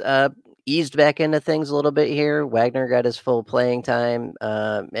 Brooks eased back into things a little bit here. Wagner got his full playing time.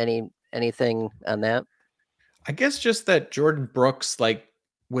 Anything on that? I guess just that Jordan Brooks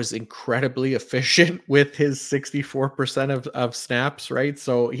was incredibly efficient with his 64% of snaps, right?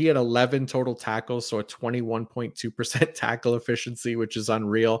 So he had 11 total tackles, so a 21.2% tackle efficiency, which is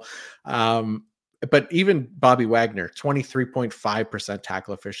unreal. But even Bobby Wagner, 23.5%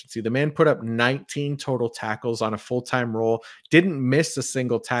 tackle efficiency. The man put up 19 total tackles on a full-time role, didn't miss a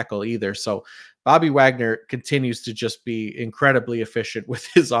single tackle either. So Bobby Wagner continues to just be incredibly efficient with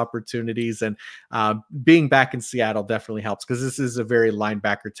his opportunities, and being back in Seattle definitely helps, because this is a very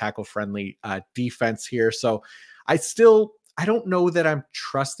linebacker tackle friendly defense here. So I don't know that I'm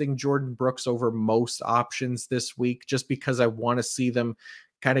trusting Jordan Brooks over most options this week, just because I want to see them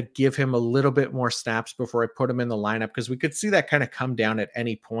kind of give him a little bit more snaps before I put him in the lineup, because we could see that kind of come down at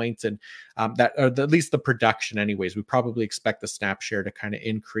any point, and at least the production anyways. We probably expect the snap share to kind of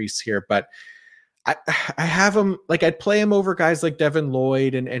increase here, but I I have him, like, I'd play him over guys like Devin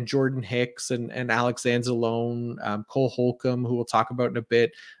Lloyd and Jordan Hicks and Alex Anzalone, Cole Holcomb, who we'll talk about in a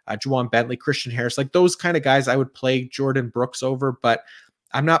bit, Juwan Bentley, Christian Harris, like those kind of guys I would play Jordan Brooks over, but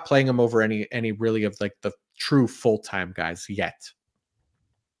I'm not playing him over any really of like the true full-time guys yet.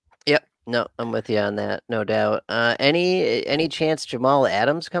 Yep. No, I'm with you on that, no doubt. Any chance Jamal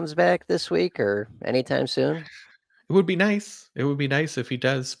Adams comes back this week or anytime soon? It would be nice. It would be nice if he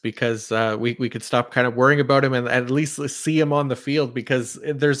does, because we could stop kind of worrying about him and at least see him on the field, because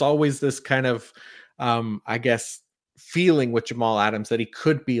there's always this kind of I guess feeling with Jamal Adams that he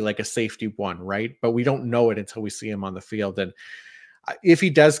could be like a safety one, right? But we don't know it until we see him on the field. And if he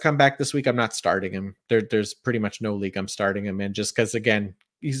does come back this week, I'm not starting him. There's pretty much no league I'm starting him in, just because again,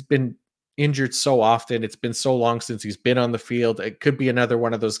 he's been injured so often. It's been so long since he's been on the field. It could be another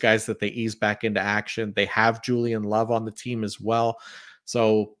one of those guys that they ease back into action. They have Julian Love on the team as well.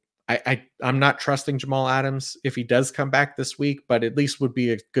 So I'm not trusting Jamal Adams if he does come back this week, but at least would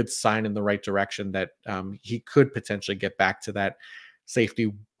be a good sign in the right direction that he could potentially get back to that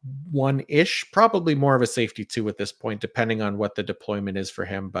safety one ish, probably more of a safety two at this point, depending on what the deployment is for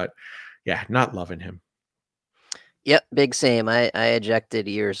him. But yeah, not loving him. Yep, big same. I ejected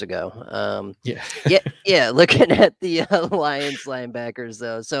years ago. Yeah. Yeah, yeah. Looking at the Lions linebackers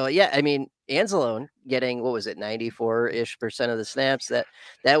though, so yeah, I mean Anzalone getting what was it, 94-ish% of the snaps.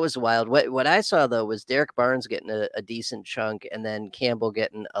 That was wild. What I saw though was Derek Barnes getting a decent chunk, and then Campbell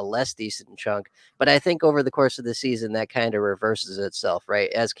getting a less decent chunk. But I think over the course of the season, that kind of reverses itself,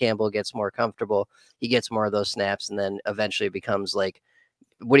 right? As Campbell gets more comfortable, he gets more of those snaps, and then eventually becomes like,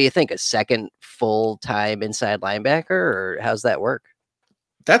 what do you think? A second full-time inside linebacker, or how's that work?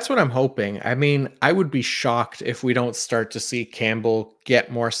 That's what I'm hoping. I mean, I would be shocked if we don't start to see Campbell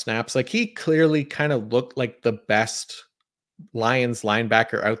get more snaps. Like, he clearly kind of looked like the best Lions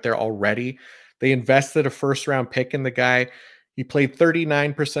linebacker out there already. They invested a first round pick in the guy. He played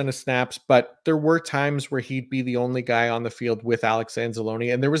 39% of snaps, but there were times where he'd be the only guy on the field with Alex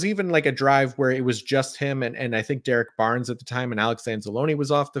Anzalone. And there was even like a drive where it was just him and I think Derek Barnes at the time, and Alex Anzalone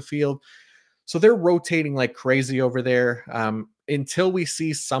was off the field. So they're rotating like crazy over there, until we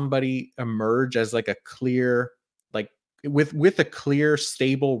see somebody emerge as like a clear, like with a clear,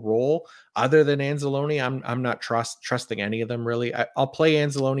 stable role other than Anzalone. I'm not trusting any of them really. I'll play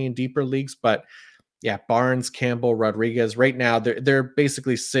Anzalone in deeper leagues, but yeah, Barnes, Campbell, Rodriguez. Right now, they're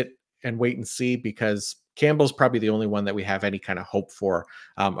basically sit and wait and see, because Campbell's probably the only one that we have any kind of hope for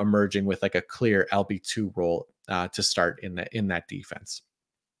emerging with like a clear LB2 role to start in that defense.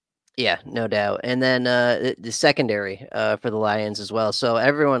 Yeah, no doubt. And then the secondary for the Lions as well. So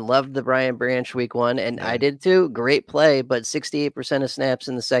everyone loved the Brian Branch week 1, and I Yeah. did too. Great play, but 68% of snaps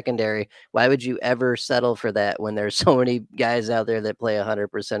in the secondary. Why would you ever settle for that when there's so many guys out there that play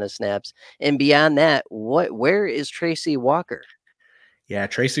 100% of snaps? And beyond that, where is Tracy Walker? Yeah,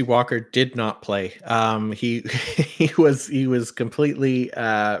 Tracy Walker did not play. He he was completely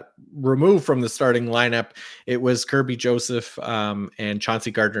removed from the starting lineup. It was Kirby Joseph and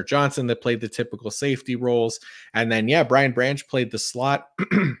Chauncey Gardner Johnson that played the typical safety roles, and then yeah, Brian Branch played the slot.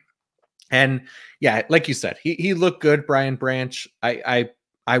 And yeah, like you said, he looked good. Brian Branch, I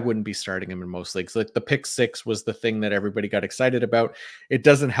wouldn't be starting him in most leagues. Like, the pick six was the thing that everybody got excited about. It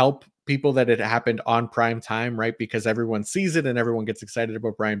doesn't help people that it happened on prime time, right? Because everyone sees it and everyone gets excited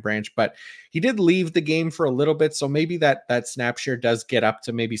about Brian Branch. But he did leave the game for a little bit, so maybe that snap share does get up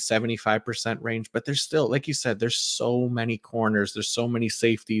to maybe 75% range. But there's still, like you said, there's so many corners, there's so many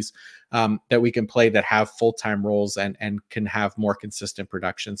safeties that we can play that have full-time roles and can have more consistent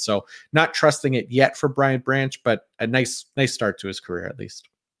production. So not trusting it yet for Brian Branch, but a nice start to his career at least.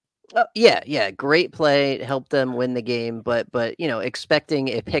 Yeah, yeah, great play, helped them win the game, but expecting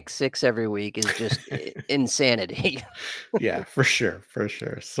a pick six every week is just insanity. Yeah, for sure, for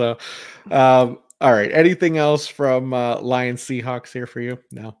sure. So, all right. Anything else from Lions Seahawks here for you?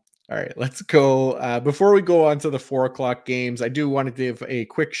 No. All right, let's go. Before we go on to the 4 o'clock games, I do want to give a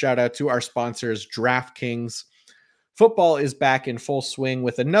quick shout out to our sponsors, DraftKings. Football is back in full swing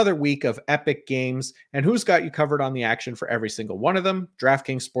with another week of epic games, and who's got you covered on the action for every single one of them?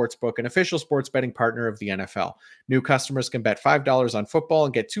 DraftKings Sportsbook, an official sports betting partner of the NFL. New customers can bet $5 on football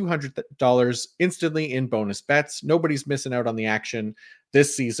and get $200 instantly in bonus bets. Nobody's missing out on the action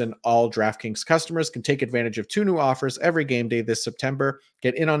this season. All DraftKings customers can take advantage of 2 new offers every game day this September.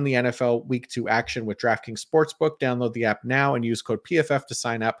 Get in on the NFL Week 2 action with DraftKings Sportsbook. Download the app now and use code PFF to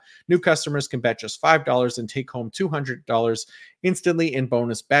sign up. New customers can bet just $5 and take home $200 instantly in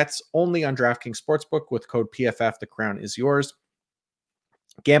bonus bets. Only on DraftKings Sportsbook with code PFF. The crown is yours.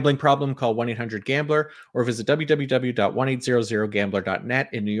 Gambling problem? Call 1-800-GAMBLER or visit www.1800gambler.net.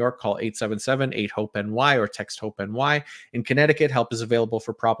 In New York, call 877-8-HOPE-NY or text HOPE-NY. In Connecticut, help is available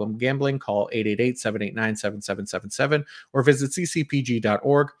for problem gambling. Call 888-789-7777 or visit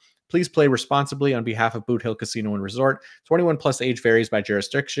ccpg.org. Please play responsibly on behalf of Boot Hill Casino and Resort. 21 plus age varies by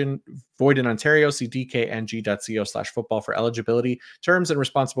jurisdiction. Void in Ontario. See dkng.co/football for eligibility, terms, and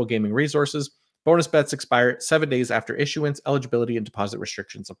responsible gaming resources. Bonus bets expire 7 days after issuance. Eligibility and deposit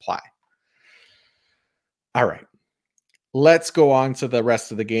restrictions apply. All right. Let's go on to the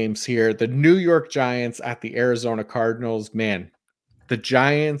rest of the games here. The New York Giants at the Arizona Cardinals. Man, the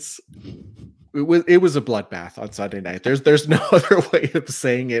Giants, it was a bloodbath on Sunday night. There's no other way of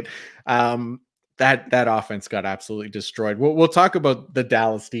saying it. That offense got absolutely destroyed. We'll talk about the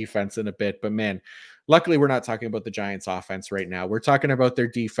Dallas defense in a bit, but man, luckily we're not talking about the Giants offense right now. We're talking about their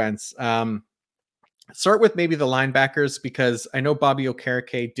defense. Start with maybe the linebackers, because I know Bobby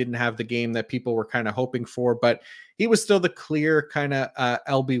Okereke didn't have the game that people were kind of hoping for, but he was still the clear kind of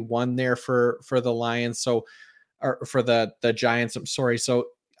LB1 there for the Lions. So, or for the Giants, I'm sorry. So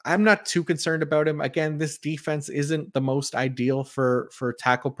I'm not too concerned about him. Again, this defense isn't the most ideal for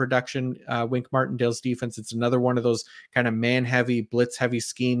tackle production. Wink Martindale's defense, it's another one of those kind of man heavy, blitz heavy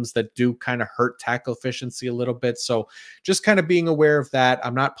schemes that do kind of hurt tackle efficiency a little bit. So just kind of being aware of that.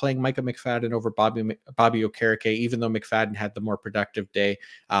 I'm not playing Micah McFadden over Bobby Okereke, even though McFadden had the more productive day.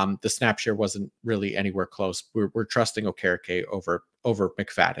 The snap share wasn't really anywhere close. We're trusting Okereke over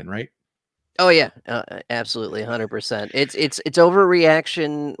McFadden, right? Oh yeah, absolutely, 100%. It's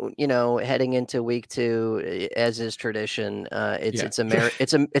overreaction, heading into week 2, as is tradition. It's Yeah.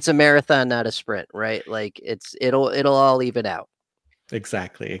 it's a it's a marathon, not a sprint, right? Like it'll all even out.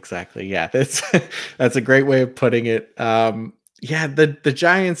 Exactly. Yeah, that's that's a great way of putting it. Yeah, the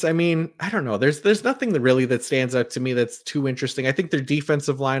Giants, I mean, I don't know. There's nothing that really that stands out to me that's too interesting. I think their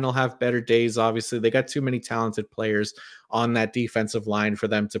defensive line will have better days. Obviously, they got too many talented players on that defensive line for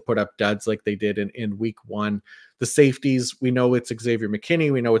them to put up duds like they did in week 1. The safeties, we know it's Xavier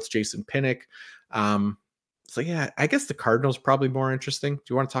McKinney, we know it's Jason Pinnock. So yeah, I guess the Cardinals probably more interesting. Do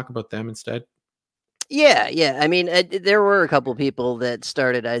you want to talk about them instead? Yeah, yeah. I mean, there were a couple people that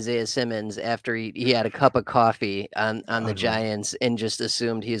started Isaiah Simmons after he had a cup of coffee on the Unreal. Giants and just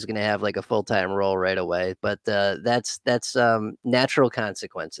assumed he was going to have like a full-time role right away. But that's natural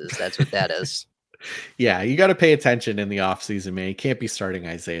consequences. That's what that is. Yeah, you got to pay attention in the offseason, man. You can't be starting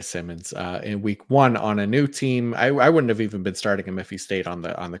Isaiah Simmons in week 1 on a new team. I wouldn't have even been starting him if he stayed on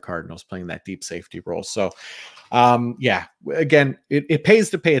the Cardinals playing that deep safety role. So yeah, again, it pays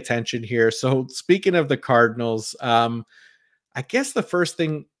to pay attention here. So speaking of the Cardinals, I guess the first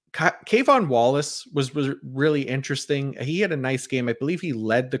thing, Kayvon Wallace was really interesting. He had a nice game. I believe he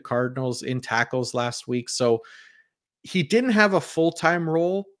led the Cardinals in tackles last week. So he didn't have a full-time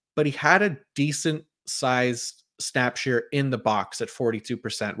role, but he had a decent sized snap share in the box at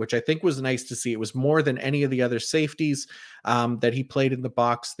 42%, which I think was nice to see. It was more than any of the other safeties that he played in the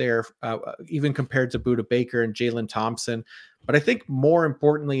box there, even compared to Buda Baker and Jalen Thompson. But I think more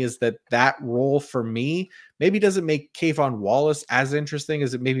importantly is that role for me maybe doesn't make Kayvon Wallace as interesting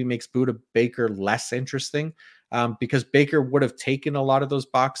as it maybe makes Buda Baker less interesting, because Baker would have taken a lot of those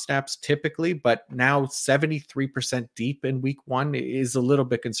box snaps typically, but now 73% deep in week 1 is a little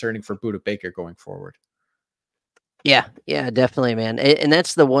bit concerning for Buda Baker going forward. Yeah, yeah, definitely, man. And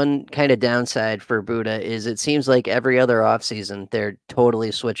that's the one kind of downside for Buddha is it seems like every other offseason they're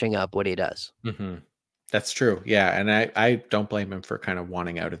totally switching up what he does. Mm-hmm. That's true. Yeah. And I don't blame him for kind of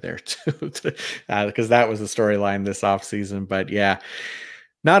wanting out of there too, because that was the storyline this offseason. But yeah,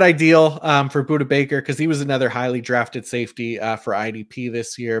 not ideal for Buda Baker, because he was another highly drafted safety for IDP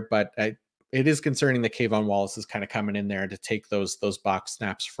this year. But it is concerning that Kayvon Wallace is kind of coming in there to take those box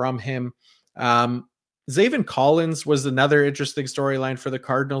snaps from him. Um, Zaven Collins was another interesting storyline for the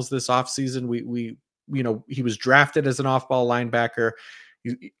Cardinals this offseason. He was drafted as an off-ball linebacker.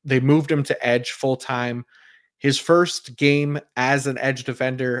 They moved him to edge full time. His first game as an edge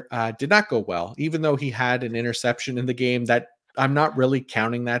defender did not go well, even though he had an interception in the game. That I'm not really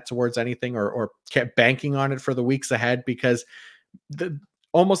counting that towards anything, or kept banking on it for the weeks ahead, because the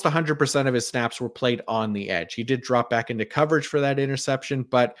almost 100% of his snaps were played on the edge. He did drop back into coverage for that interception,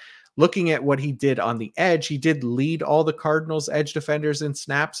 but looking at what he did on the edge, he did lead all the Cardinals edge defenders in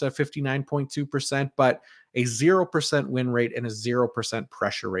snaps at 59.2%, but a 0% win rate and a 0%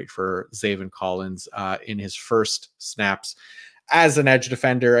 pressure rate for Zaven Collins in his first snaps as an edge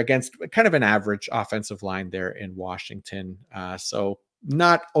defender against kind of an average offensive line there in Washington. So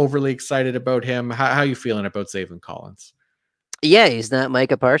not overly excited about him. How are you feeling about Zaven Collins? Yeah, he's not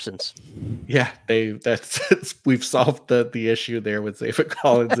Micah Parsons. Yeah, that's we've solved the issue there with Zaven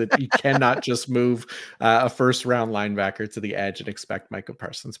Collins. That you cannot just move a first round linebacker to the edge and expect Micah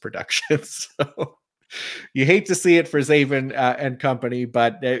Parsons production. So You hate to see it for Zaven and company,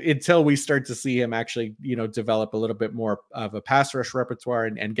 but until we start to see him actually, develop a little bit more of a pass rush repertoire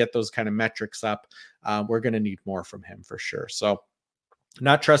and get those kind of metrics up, we're going to need more from him for sure. So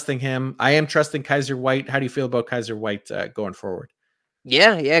not trusting him. I am trusting Kaiser White. How do you feel about Kaiser White going forward?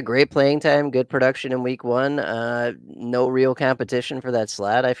 Yeah, yeah, great playing time, good production in week 1. No real competition for that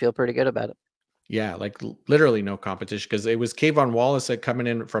slot. I feel pretty good about it. Yeah, like literally no competition because it was Kayvon Wallace that coming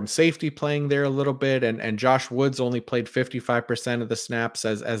in from safety playing there a little bit, and Josh Woods only played 55% of the snaps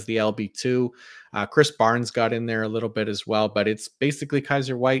as the LB2. Chris Barnes got in there a little bit as well, but it's basically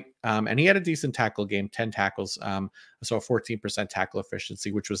Kaiser White, and he had a decent tackle game, 10 tackles, so a 14% tackle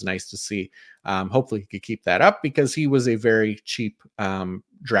efficiency, which was nice to see. Hopefully he could keep that up because he was a very cheap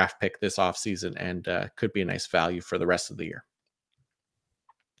draft pick this offseason and could be a nice value for the rest of the year.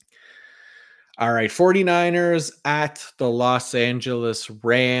 All right, 49ers at the Los Angeles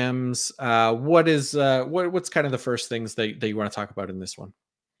Rams. What's kind of the first things that you want to talk about in this one?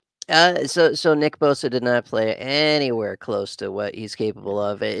 So Nick Bosa did not play anywhere close to what he's capable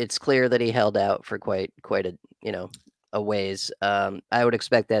of. It's clear that he held out for quite a a ways. I would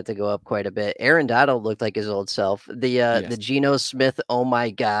expect that to go up quite a bit. Aaron Donald looked like his old self. The Yes. Geno Smith, oh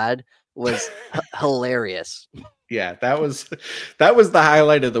my god, was hilarious. Yeah, that was the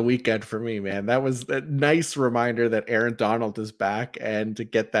highlight of the weekend for me, man. That was a nice reminder that Aaron Donald is back, and to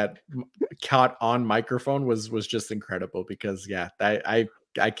get that caught on microphone was just incredible because yeah, I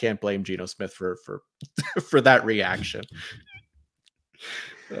can't blame Geno Smith for for that reaction.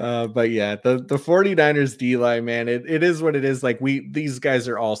 But yeah, the 49ers D line, man, it is what it is. Like these guys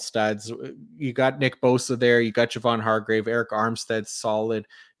are all studs. You got Nick Bosa there, you got Javon Hargrave, Eric Armstead, solid.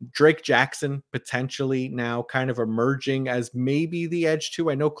 Drake Jackson potentially now kind of emerging as maybe the edge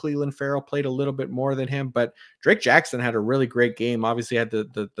too. I know Cleveland Farrell played a little bit more than him, but Drake Jackson had a really great game. Obviously had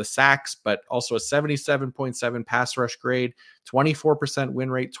the sacks, but also a 77.7 pass rush grade, 24%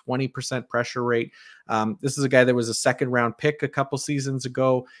 win rate, 20% pressure rate. This is a guy that was a second round pick a couple seasons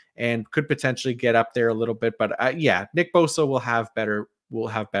ago and could potentially get up there a little bit. But yeah, Nick Bosa will have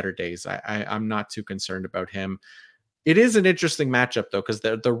better days. I'm not too concerned about him. It is an interesting matchup though, because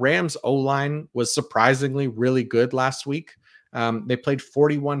the Rams O line was surprisingly really good last week. They played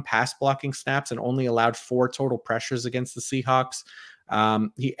 41 pass blocking snaps and only allowed 4 total pressures against the Seahawks.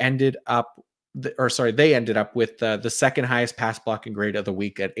 He ended up they ended up with the second highest pass blocking grade of the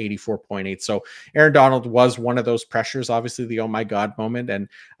week at 84.8. So Aaron Donald was one of those pressures, obviously the oh my god moment, and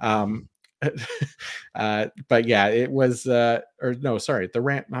but yeah, it was or no, sorry,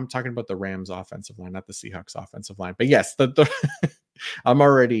 I'm talking about the Rams offensive line, not the Seahawks offensive line. But yes, the I'm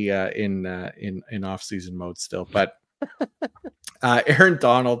already in off season mode still, but Aaron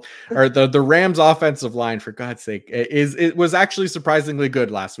Donald or the Rams offensive line, for God's sake, it was actually surprisingly good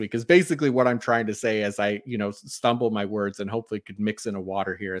last week. Is basically what I'm trying to say as I stumble my words and hopefully could mix in a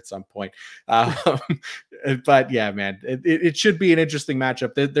water here at some point. Um, but yeah, man, it should be an interesting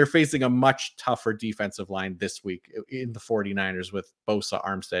matchup. They're facing a much tougher defensive line this week in the 49ers with Bosa,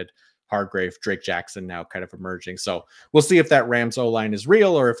 Armstead, Hargrave, Drake Jackson now kind of emerging. So we'll see if that Rams O line is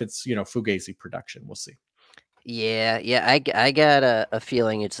real or if it's Fugazi production. We'll see. Yeah, yeah, I got a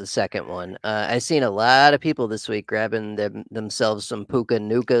feeling it's the second one. I seen a lot of people this week grabbing themselves some Puka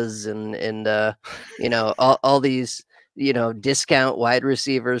Nukas and all these discount wide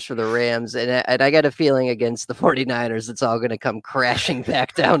receivers for the Rams, and I got a feeling against the 49ers, it's all going to come crashing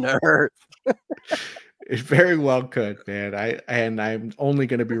back down to earth. It very well could, man. I'm only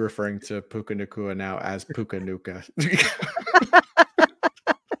going to be referring to Puka Nakua now as Puka Nuka.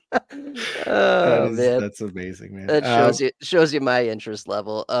 Oh man. That's amazing, man. That shows you my interest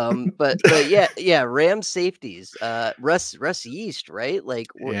level. But yeah, Rams safeties. Russ Yeast, right? Like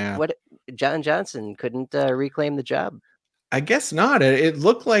Yeah. what John Johnson couldn't reclaim the job. I guess not. It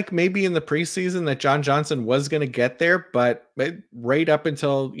looked like maybe in the preseason that John Johnson was going to get there, but right up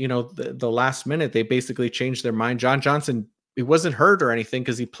until the last minute, they basically changed their mind. John Johnson, he wasn't hurt or anything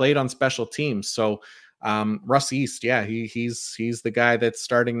because he played on special teams. So Russ East, yeah, he's the guy that's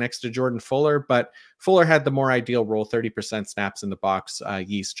starting next to Jordan Fuller, but Fuller had the more ideal role, 30% snaps in the box.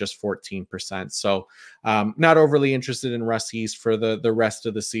 Yeast just 14%. So not overly interested in Russ Yeast for the rest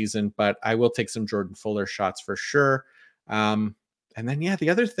of the season, but I will take some Jordan Fuller shots for sure. And then, yeah, the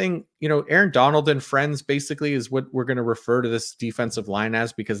other thing, Aaron Donald and friends basically is what we're going to refer to this defensive line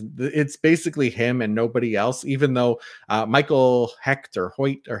as, because it's basically him and nobody else, even though Michael Hecht or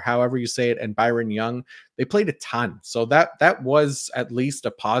Hoyt or however you say it and Byron Young, they played a ton. So that was at least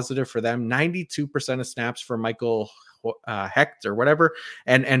a positive for them. 92% of snaps for Michael Hecht or whatever,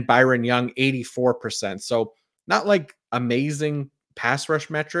 and Byron Young, 84%. So not like amazing pass rush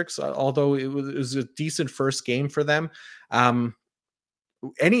metrics, although it was a decent first game for them. Um,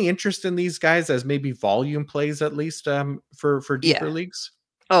 any interest in these guys as maybe volume plays at least for Yeah. deeper leagues?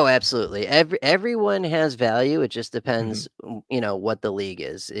 Oh, absolutely. Everyone has value. It just Hmm. depends, what the league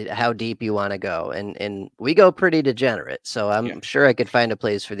is, how deep you want to go, and we go pretty degenerate. So Yeah. I'm sure I could find a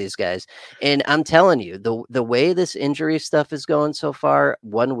place for these guys. And I'm telling you, the way this injury stuff is going so far,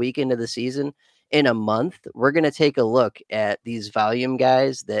 1 week into the season, in a month, we're gonna take a look at these volume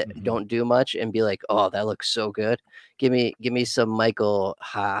guys that Hmm. don't do much and be like, oh, that looks so good. Give me some Michael,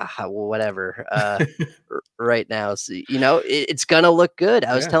 whatever. Right now. So, it's gonna look good.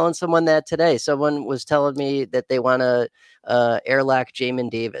 I was Yeah. telling someone that today. Someone was telling me that they want to airlock Jamin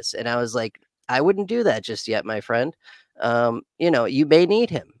Davis, and I was like, I wouldn't do that just yet, my friend. You may need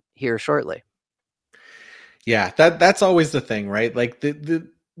him here shortly. Yeah, that's always the thing, right? Like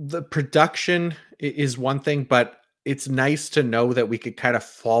the production is one thing, but it's nice to know that we could kind of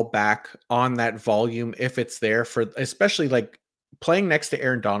fall back on that volume if it's there for, especially like playing next to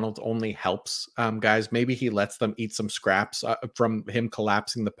Aaron Donald only helps guys. Maybe he lets them eat some scraps from him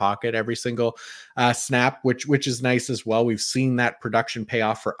collapsing the pocket every single snap, which is nice as well. We've seen that production pay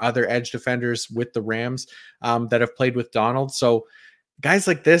off for other edge defenders with the Rams that have played with Donald. So guys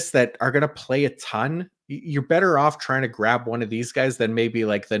like this that are going to play a ton, you're better off trying to grab one of these guys than maybe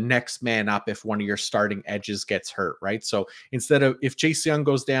like the next man up if one of your starting edges gets hurt, right? So instead of, if Chase Young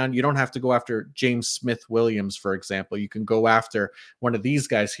goes down, you don't have to go after James Smith Williams, for example. You can go after one of these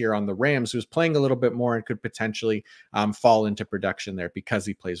guys here on the Rams who's playing a little bit more and could potentially fall into production there because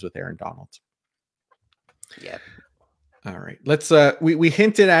he plays with Aaron Donald. Yeah. All right. Let's we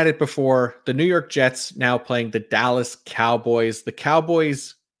hinted at it before. The New York Jets now playing the Dallas Cowboys. The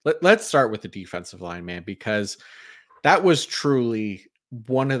Cowboys, let's start with the defensive line, man, because that was truly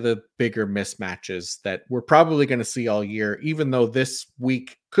one of the bigger mismatches that we're probably going to see all year, even though this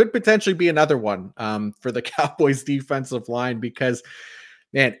week could potentially be another one for the Cowboys defensive line because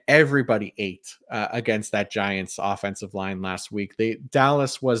man, everybody ate against that Giants offensive line last week.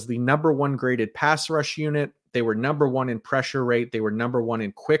 Dallas was the number one graded pass rush unit. They were number one in pressure rate. They were number one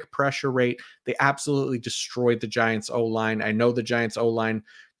in quick pressure rate. They absolutely destroyed the Giants O line. I know the Giants O line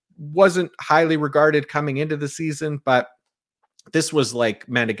wasn't highly regarded coming into the season, but this was like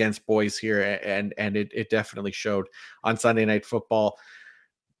men against boys here, and it definitely showed on Sunday Night Football.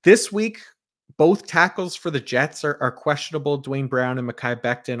 This week, both tackles for the Jets are questionable. Dwayne Brown and Mekhi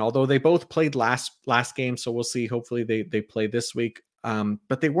Becton, although they both played last game, so we'll see. Hopefully, they play this week.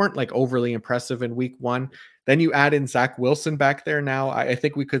 But they weren't like overly impressive in week one. Then you add in Zach Wilson back there. Now I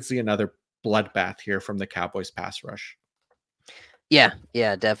think we could see another bloodbath here from the Cowboys pass rush. Yeah,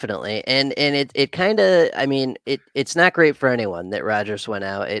 yeah, definitely. And it kind of, I mean, it's not great for anyone that Rodgers went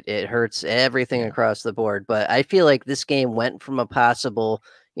out. It hurts everything Yeah, across the board, but I feel like this game went from a possible,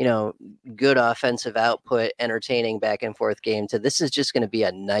 you know, good offensive output, entertaining back and forth game to this is just going to be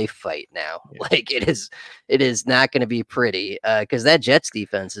a knife fight now. yeah, Like it is not going to be pretty cuz that Jets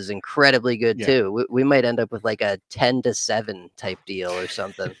defense is incredibly good yeah. too. We might end up with like a 10-7 type deal or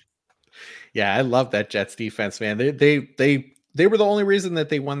something. Yeah, I love that Jets defense, man. They were the only reason that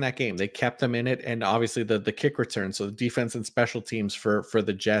they won that game. They kept them in it, and obviously the kick return. So the defense and special teams for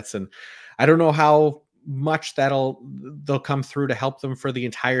the Jets, and I don't know how much they'll come through to help them for the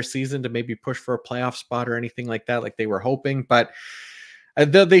entire season to maybe push for a playoff spot or anything like that, like they were hoping. But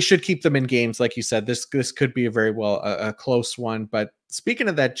they should keep them in games, like you said. This could be a very well a close one. But speaking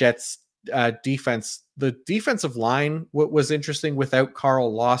of that Jets defense, the defensive line what was interesting without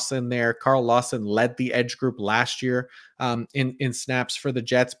Carl Lawson there. Carl Lawson led the edge group last year in snaps for the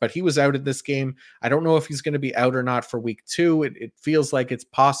Jets, but he was out in this game. I don't know if he's going to be out or not for week two. It feels like it's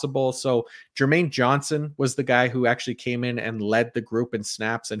possible. So Jermaine Johnson was the guy who actually came in and led the group in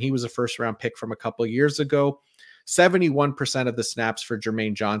snaps, and he was a first round pick from a couple of years ago. 71% of the snaps for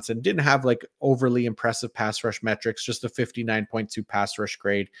Jermaine Johnson. Didn't have like overly impressive pass rush metrics, just a 59.2 pass rush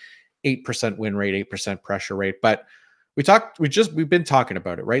grade, 8% win rate, 8% pressure rate. But we've been talking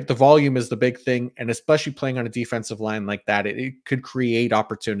about it, right? The volume is the big thing. And especially playing on a defensive line like that, it could create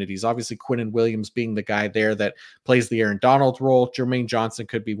opportunities. Obviously, Quinnen Williams being the guy there that plays the Aaron Donald role. Jermaine Johnson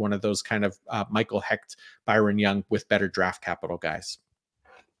could be one of those kind of Michael Hecht, Byron Young with better draft capital guys.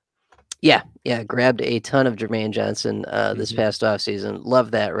 Yeah, yeah, grabbed a ton of Jermaine Johnson, this Mhm. past offseason. Love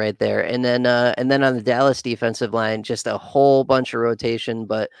that right there. And then on the Dallas defensive line, just a whole bunch of rotation,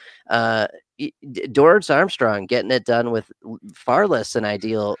 but Dorrance Armstrong getting it done with far less than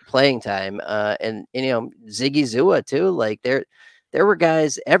ideal playing time. And Ziggy Zua too. Like there were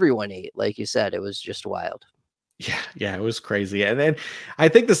guys everyone ate, like you said. It was just wild. Yeah, it was crazy. And then I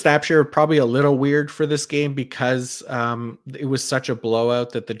think the snap share probably a little weird for this game because it was such a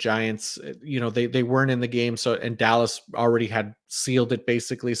blowout that the Giants, they weren't in the game. So and Dallas already had sealed it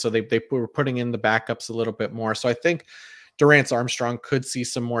basically. So they were putting in the backups a little bit more. So I think Durance Armstrong could see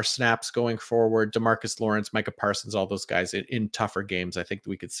some more snaps going forward. DeMarcus Lawrence, Micah Parsons, all those guys in tougher games. I think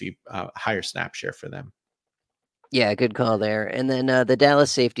we could see higher snap share for them. Yeah, good call there. And then the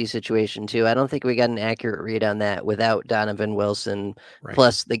Dallas safety situation too. I don't think we got an accurate read on that without Donovan Wilson. Right.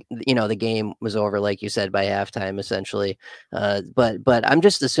 Plus, the game was over, like you said, by halftime essentially. But I'm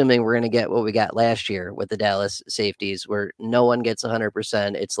just assuming we're going to get what we got last year with the Dallas safeties, where no one gets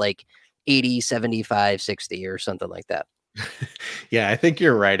 100%. It's like 80, 75, 60 or something like that. Yeah, I think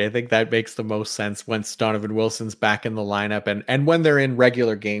you're right. I think that makes the most sense once Donovan Wilson's back in the lineup and when they're in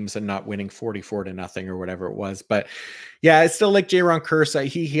regular games and not winning 44 to nothing or whatever it was. But yeah, it's still like Jaron Curse.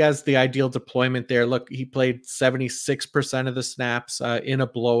 He has the ideal deployment there. Look, he played 76% of the snaps in a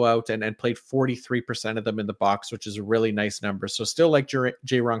blowout and played 43% of them in the box, which is a really nice number. So still like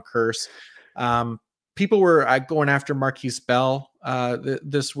Jaron Curse. People were going after Marquise Bell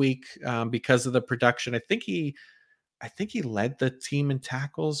this week because of the production. I think he led the team in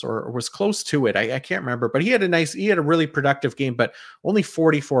tackles or was close to it. I can't remember, but he had a really productive game, but only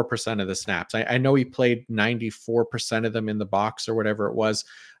 44% of the snaps. I know he played 94% of them in the box or whatever it was.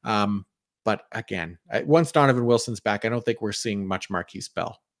 But again, once Donovan Wilson's back, I don't think we're seeing much Marquise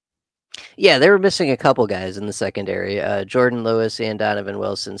Bell. Yeah, they were missing a couple guys in the secondary, Jordan Lewis and Donovan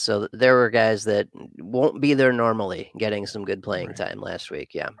Wilson. So there were guys that won't be there normally getting some good playing Right. time last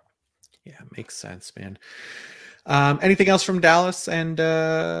week. Yeah. Yeah, makes sense, man. Anything else from Dallas and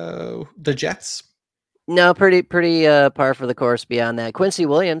the Jets? No, pretty par for the course beyond that. Quincy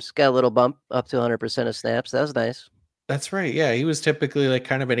Williams got a little bump up to 100% of snaps. That was nice. That's right. Yeah, he was typically like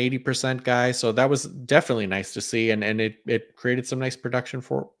kind of an 80% guy, so that was definitely nice to see and it created some nice production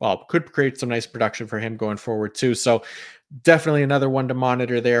could create some nice production for him going forward too. So definitely another one to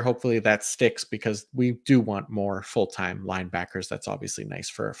monitor there. Hopefully that sticks because we do want more full-time linebackers. That's obviously nice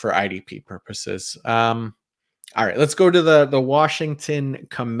for IDP purposes. All right, let's go to the Washington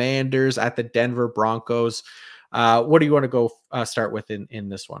Commanders at the Denver Broncos. What do you want to go start with in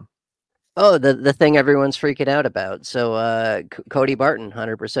this one? Oh, the thing everyone's freaking out about. So, Cody Barton,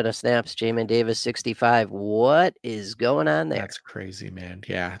 100% of snaps. Jamin Davis, 65. What is going on there? That's crazy, man.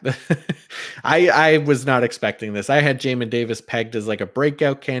 Yeah. I was not expecting this. I had Jamin Davis pegged as like a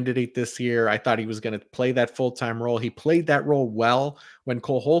breakout candidate this year. I thought he was going to play that full-time role. He played that role well when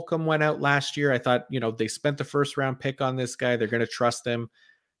Cole Holcomb went out last year. I thought, they spent the first round pick on this guy. They're going to trust him.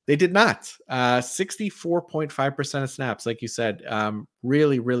 They did not. 64.5% of snaps, like you said.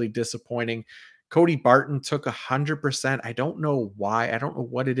 Really, really disappointing. Cody Barton took 100%. I don't know why. I don't know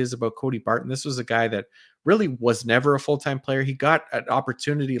what it is about Cody Barton. This was a guy that really was never a full-time player. He got an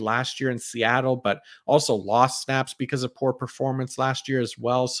opportunity last year in Seattle, but also lost snaps because of poor performance last year as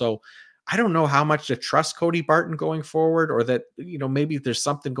well. So I don't know how much to trust Cody Barton going forward, or that, maybe there's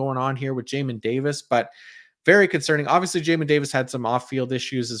something going on here with Jamin Davis, but very concerning. Obviously, Jamin Davis had some off-field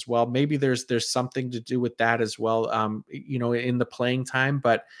issues as well. Maybe there's something to do with that as well. In the playing time,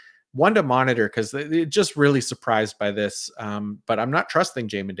 but one to monitor because just really surprised by this. But I'm not trusting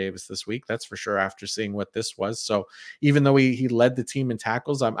Jamin Davis this week. That's for sure. After seeing what this was, so even though he led the team in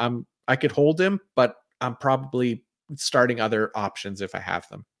tackles, I could hold him, but I'm probably starting other options if I have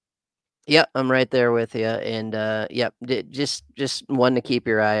them. Yep, I'm right there with you. And yep, just one to keep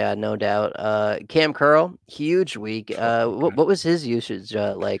your eye on, no doubt. Cam Curl, huge week. Oh, What was his usage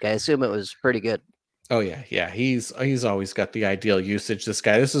like? I assume it was pretty good. Oh yeah. He's always got the ideal usage. This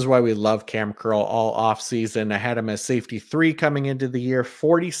guy. This is why we love Cam Curl all off season. I had him as safety 3 coming into the year.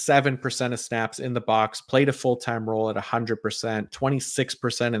 47% of snaps in the box. Played a full time role at 100%.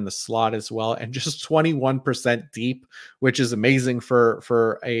 26% in the slot as well, and just 21% deep, which is amazing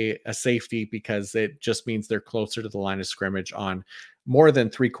for a safety because it just means they're closer to the line of scrimmage on more than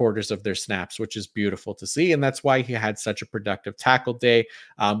 3/4 of their snaps, which is beautiful to see. And that's why he had such a productive tackle day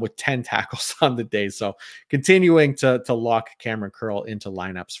with 10 tackles on the day. So continuing to lock Cameron Curl into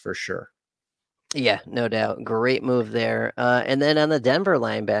lineups for sure. Yeah, no doubt. Great move there. And then on the Denver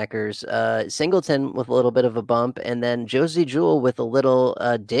linebackers, Singleton with a little bit of a bump, and then Josie Jewell with a little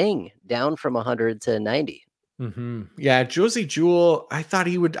ding down from 100 to 90. Yeah, Josie Jewell, I thought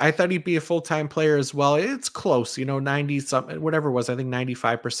he'd be a full-time player as well. It's close, 90 something, whatever it was, I think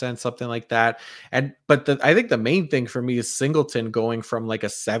 95%, something like that. But I think the main thing for me is Singleton going from like a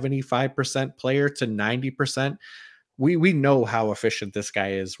 75% player to 90%. we know how efficient this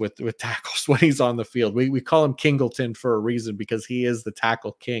guy is with tackles when he's on the field. We call him Kingleton for a reason, because he is the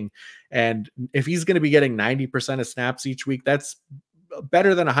tackle king. And if he's going to be getting 90% of snaps each week, that's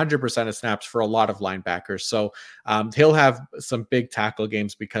better than 100% of snaps for a lot of linebackers. So he'll have some big tackle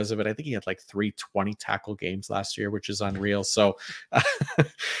games because of it. I think he had like 320 tackle games last year, which is unreal. So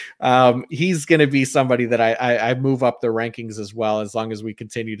he's going to be somebody that I move up the rankings as well, as long as we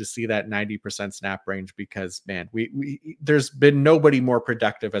continue to see that 90% snap range, because man, we there's been nobody more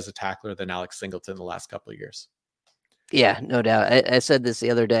productive as a tackler than Alex Singleton the last couple of years. Yeah, no doubt. I said this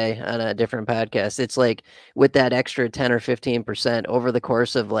the other day on a different podcast. It's like with that extra 10 or 15% over the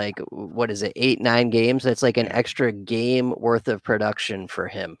course of like, what is it, 8, 9 games? That's like an Yeah. extra game worth of production for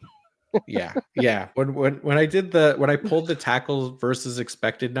him. Yeah, yeah. When I pulled the tackles versus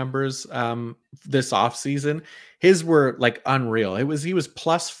expected numbers this offseason, his were like unreal. He was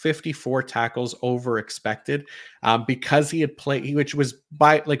plus 54 tackles over expected, because he had played, which was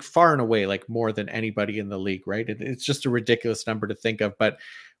by like far and away like more than anybody in the league, right? It's just a ridiculous number to think of. But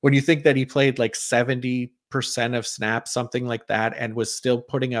when you think that he played like 70% of snaps, something like that, and was still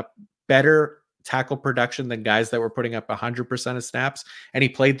putting up better tackle production than guys that were putting up 100% of snaps, and he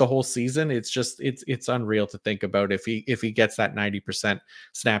played the whole season, it's unreal to think about. If he gets that 90%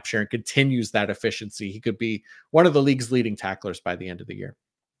 snap share and continues that efficiency, he could be one of the league's leading tacklers by the end of the year.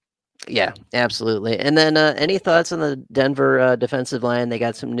 Yeah, absolutely. And then any thoughts on the Denver defensive line? They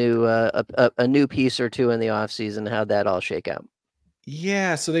got some new a new piece or two in the offseason. How'd that all shake out?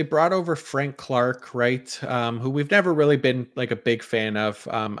 Yeah, so they brought over Frank Clark, right? Who we've never really been like a big fan of,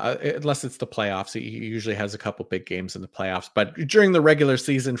 unless it's the playoffs. He usually has a couple big games in the playoffs, but during the regular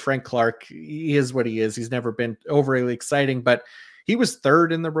season, Frank Clark, he is what he is. He's never been overly exciting, but he was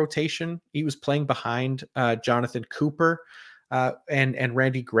third in the rotation. He was playing behind Jonathan Cooper and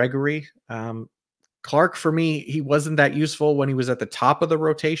Randy Gregory. Clark, for me, he wasn't that useful when he was at the top of the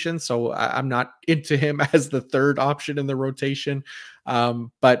rotation, so I'm not into him as the third option in the rotation.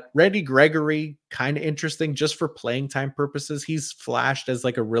 But Randy Gregory, kind of interesting just for playing time purposes. He's flashed as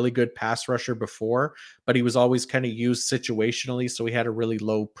like a really good pass rusher before, but he was always kind of used situationally, so he had a really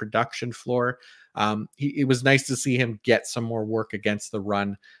low production floor. It was nice to see him get some more work against the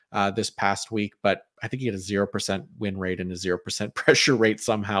run this past week, but I think he had a 0% win rate and a 0% pressure rate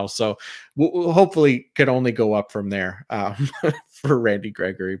somehow. So we'll hopefully could only go up from there for Randy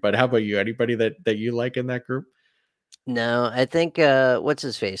Gregory. But how about you? Anybody that you like in that group? No, I think what's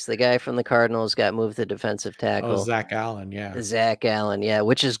his face? The guy from the Cardinals got moved to defensive Oh, tackle. Zach Allen. Yeah. Zach Allen, yeah,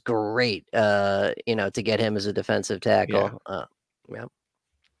 which is great. To get him as a defensive Yeah. tackle.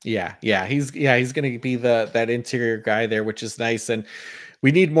 Yeah. He's going to be that interior guy there, which is nice. And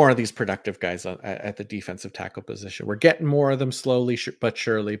we need more of these productive guys at the defensive tackle position. We're getting more of them slowly, but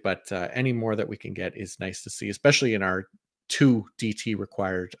surely. But any more that we can get is nice to see, especially in our 2 DT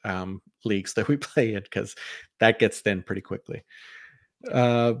required leagues that we play in, because that gets thin pretty quickly.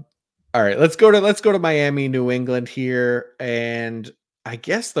 Uh, all right, let's go to Miami, New England here, and I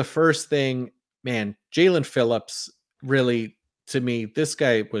guess the first thing, man, Jalen Phillips, really, to me, this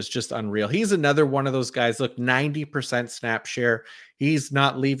guy was just unreal. He's another one of those guys. Look, 90% snap share. He's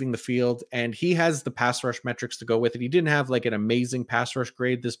not leaving the field, and he has the pass rush metrics to go with it. He didn't have like an amazing pass rush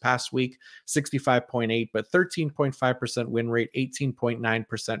grade this past week, 65.8, but 13.5% win rate,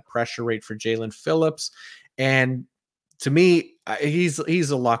 18.9% pressure rate for Jalen Phillips. And to me, he's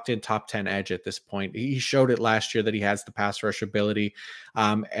a locked in top 10 edge at this point. He showed it last year that he has the pass rush ability.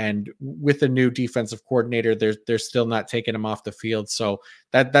 And with a new defensive coordinator, they're still not taking him off the field. So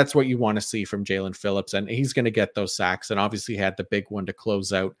that's what you want to see from Jalen Phillips. And he's going to get those sacks. And obviously had the big one to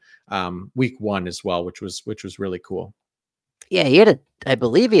close out week 1 as well, which was really cool. Yeah, I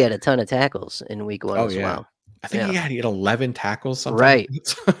believe he had a ton of tackles in week 1 Oh as yeah. well. I think Yeah. he had 11 tackles, something like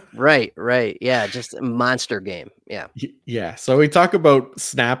Right. that. Right. Yeah, just a monster game. Yeah. Yeah. So we talk about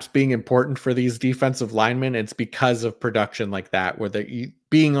snaps being important for these defensive linemen. It's because of production like that, where they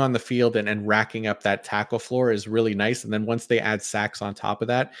being on the field and racking up that tackle floor is really nice. And then once they add sacks on top of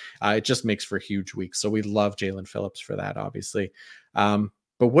that, it just makes for huge weeks. So we love Jalen Phillips for that, obviously. But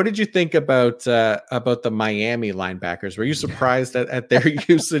what did you think about the Miami linebackers? Were you surprised at their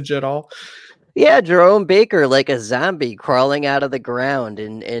usage at all? Yeah, Jerome Baker like a zombie crawling out of the ground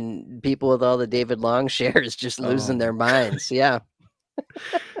and people with all the David Long shares just losing their Oh, minds. Yeah.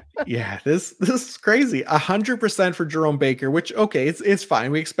 yeah, this is crazy. 100% for Jerome Baker, which okay, it's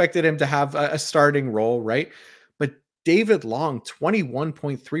fine. We expected him to have a starting role, right? But David Long,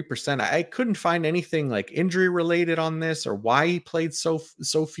 21.3%. I couldn't find anything like injury related on this or why he played so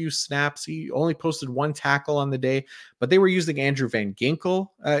few snaps. He only posted one tackle on the day, but they were using Andrew Van Ginkel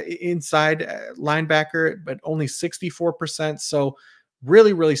inside linebacker, but only 64%. So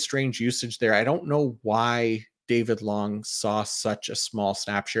really, really strange usage there. I don't know why David Long saw such a small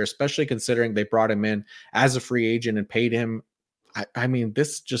snap share, especially considering they brought him in as a free agent and paid him. I mean,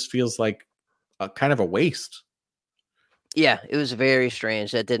 this just feels like a kind of a waste. Yeah, it was very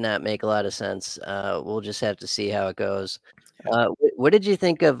strange. That did not make a lot of sense. We'll just have to see how it goes. Yeah. What did you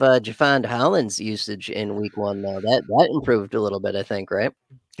think of Javon Holland's usage in week one, though? That improved a little bit, I think, right?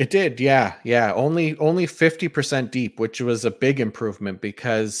 It did, yeah, yeah. Only 50% deep, which was a big improvement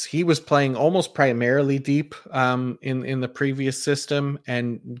because he was playing almost primarily deep in the previous system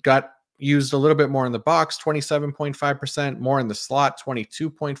and got used a little bit more in the box, 27.5%, more in the slot,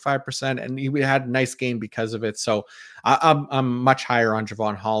 22.5%, and he had a nice game because of it. So I'm much higher on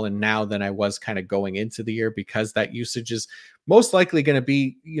Javon Holland now than I was kind of going into the year because that usage is most likely going to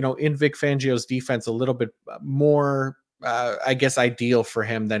be, in Vic Fangio's defense a little bit more I guess ideal for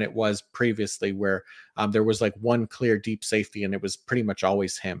him than it was previously, where there was like one clear deep safety and it was pretty much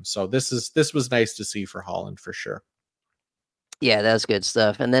always him. So this was nice to see for Holland for sure. Yeah, that was good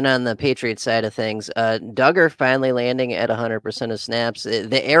stuff. And then on the Patriots side of things, Duggar finally landing at 100% of snaps.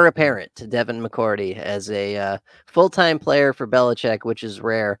 The heir apparent to Devin McCourty as a full-time player for Belichick, which is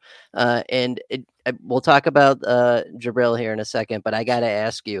rare. We'll talk about Jabril here in a second, but I got to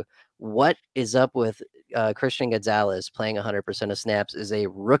ask you, what is up with Christian Gonzalez playing 100% of snaps as a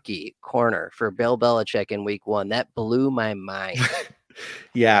rookie corner for Bill Belichick in week one? That blew my mind.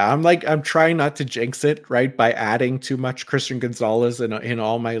 Yeah, I'm trying not to jinx it, right, by adding too much Christian Gonzalez in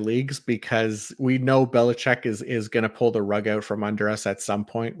all my leagues because we know Belichick is going to pull the rug out from under us at some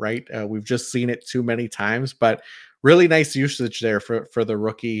point, right? We've just seen it too many times, but really nice usage there for the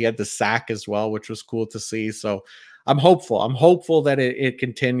rookie. He had the sack as well, which was cool to see. So I'm hopeful. I'm hopeful that it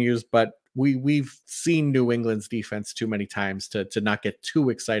continues, but we've seen New England's defense too many times to not get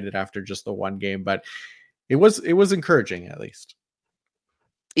too excited after just the one game, but it was encouraging at least.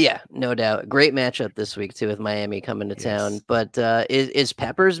 Yeah, no doubt. Great matchup this week too with Miami coming to town. Yes. But is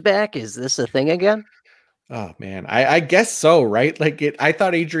Peppers back? Is this a thing again? Oh man, I guess so, right? Like I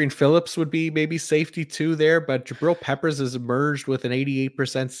thought Adrian Phillips would be maybe safety two there, but Jabril Peppers has emerged with an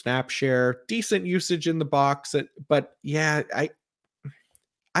 88% snap share, decent usage in the box. But yeah,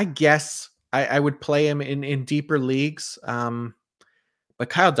 I guess I would play him in deeper leagues. But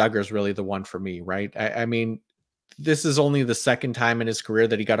Kyle Duggar is really the one for me, right? I mean, this is only the second time in his career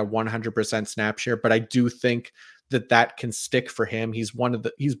that he got a 100% snap share, but I do think that can stick for him. He's one of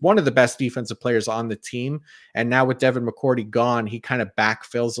the best defensive players on the team, and now with Devin McCourty gone, he kind of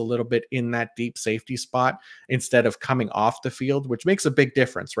backfills a little bit in that deep safety spot instead of coming off the field, which makes a big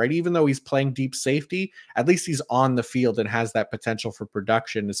difference, right? Even though he's playing deep safety, at least he's on the field and has that potential for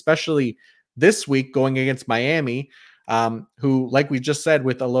production, especially this week going against Miami, who, like we just said,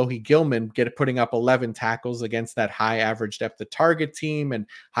 with Alohi Gilman, putting up 11 tackles against that high average depth of target team and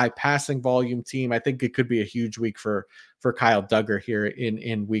high passing volume team. I think it could be a huge week for Kyle Duggar here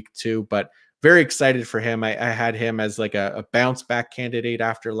in week two, but very excited for him. I had him as like a bounce back candidate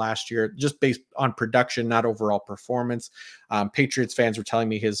after last year, just based on production, not overall performance. Patriots fans were telling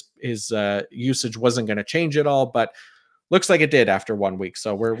me his usage wasn't going to change at all, but looks like it did after 1 week.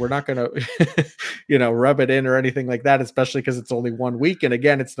 So we're not going to, rub it in or anything like that, especially because it's only 1 week. And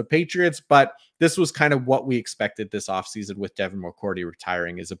again, it's the Patriots, but this was kind of what we expected this offseason with Devin McCourty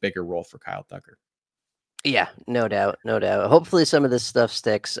retiring is a bigger role for Kyle Duggar. Yeah, no doubt, no doubt. Hopefully, some of this stuff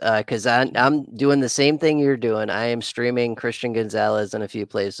sticks. Because I'm doing the same thing you're doing. I am streaming Christian Gonzalez in a few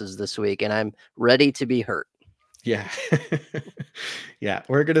places this week, and I'm ready to be hurt. Yeah. Yeah,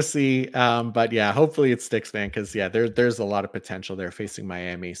 we're gonna see. But yeah, hopefully it sticks, man, because yeah, there's a lot of potential there facing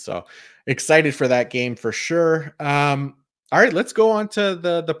Miami. So excited for that game for sure. All right, let's go on to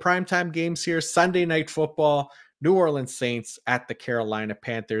the primetime games here. Sunday night football, New Orleans Saints at the Carolina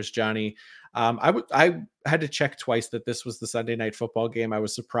Panthers, Johnny. I had to check twice that this was the Sunday night football game. I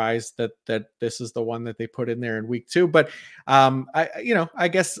was surprised that this is the one that they put in there in week two, but I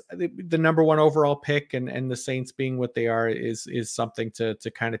guess the number one overall pick and the Saints being what they are is something to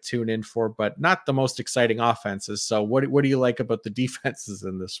kind of tune in for, but not the most exciting offenses. So what do you like about the defenses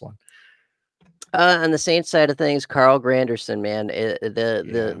in this one? On the Saints side of things, Carl Granderson, man, Yeah.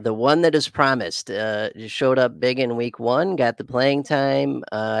 the one that is promised, showed up big in week one, got the playing time.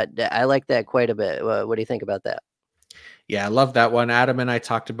 I like that quite a bit. What do you think about that? Yeah, I love that one. Adam and I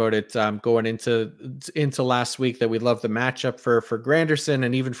talked about it going into last week that we love the matchup for Granderson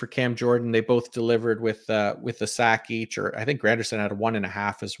and even for Cam Jordan. They both delivered with a sack each, or I think Granderson had a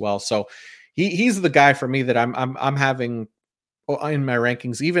 1.5 as well. So he's the guy for me that I'm having in my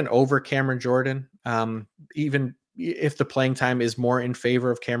rankings, even over Cameron Jordan. Even if the playing time is more in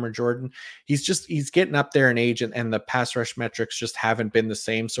favor of Cameron Jordan, he's getting up there in age, and the pass rush metrics just haven't been the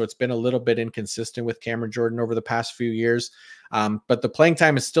same. So it's been a little bit inconsistent with Cameron Jordan over the past few years. But the playing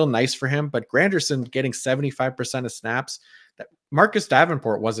time is still nice for him. But Granderson getting 75% of snaps. That Marcus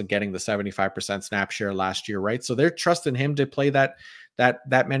Davenport wasn't getting the 75% snap share last year, right? So they're trusting him to play that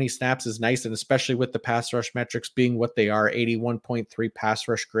many snaps is nice, and especially with the pass rush metrics being what they are: 81.3 pass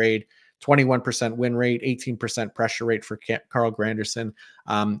rush grade, 21% win rate, 18% pressure rate for Carl Granderson.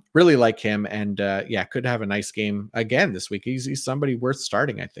 Really like him, and yeah, could have a nice game again this week. He's somebody worth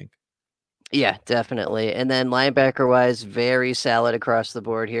starting, I think. Yeah, definitely. And then linebacker wise, very solid across the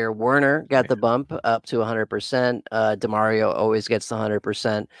board here. Werner got the bump up to 100%. Demario always gets the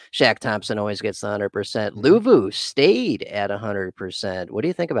 100%. Shaq Thompson always gets the 100%. Mhm. Luvu stayed at 100%. What do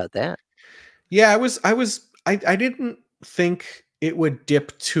you think about that? Yeah, I didn't think it would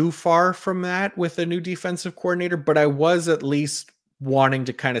dip too far from that with a new defensive coordinator, but I was at least wanting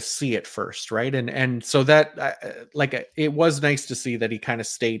to kind of see it first, right? And so that it was nice to see that he kind of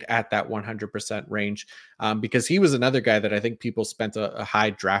stayed at that 100% range, because he was another guy that I think people spent a high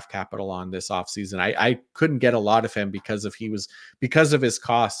draft capital on this offseason. I couldn't get a lot of him because of his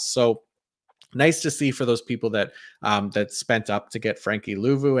costs. So nice to see for those people that spent up to get Frankie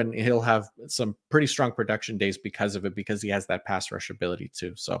Luvu, and he'll have some pretty strong production days because of it, because he has that pass rush ability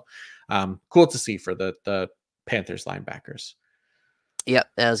too. So cool to see for the Panthers linebackers. Yep,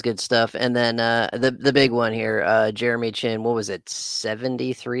 that was good stuff. And then the big one here, Jeremy Chin, what was it,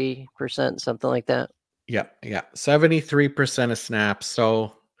 73%, something like that? Yeah, 73% of snaps.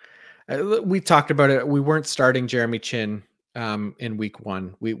 So we talked about it. We weren't starting Jeremy Chin in week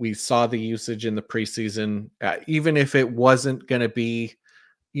one. We saw the usage in the preseason, even if it wasn't going to be,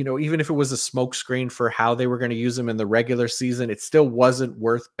 even if it was a smokescreen for how they were going to use him in the regular season, it still wasn't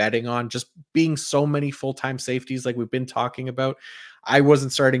worth betting on. Just being so many full-time safeties like we've been talking about. I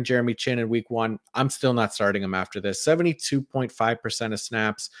wasn't starting Jeremy Chin in week one. I'm still not starting him after this. 72.5% of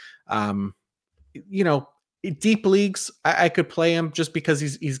snaps. Um, you know, deep leagues, I could play him just because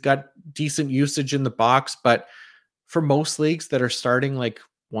he's got decent usage in the box, but for most leagues that are starting like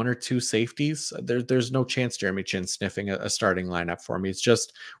one or two safeties, there's no chance Jeremy Chin sniffing a starting lineup for me. It's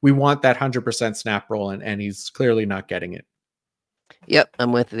just we want that 100% snap roll, and he's clearly not getting it. Yep,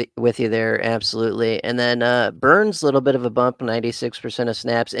 I'm with you there, absolutely. And then Burns, a little bit of a bump, 96% of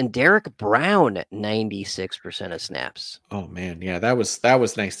snaps, and Derek Brown, 96% of snaps. Oh man, yeah, that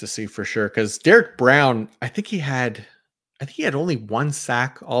was nice to see for sure. Because Derek Brown, I think he had only one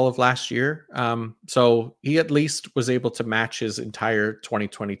sack all of last year. So he at least was able to match his entire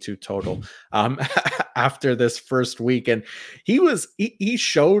 2022 total after this first week. And he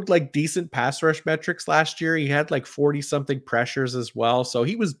showed like decent pass rush metrics last year. He had like 40 something pressures as well. So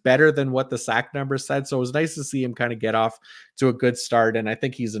he was better than what the sack numbers said. So it was nice to see him kind of get off to a good start. And I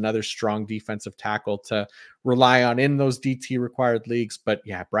think he's another strong defensive tackle to rely on in those DT required leagues. But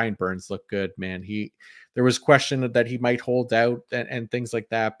yeah, Brian Burns looked good, man. There was question that he might hold out and things like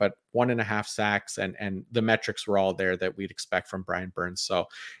that, but 1.5 sacks and the metrics were all there that we'd expect from Brian Burns. So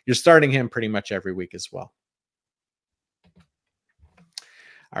you're starting him pretty much every week as well.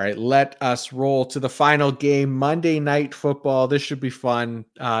 All right, let us roll to the final game, Monday Night Football. This should be fun.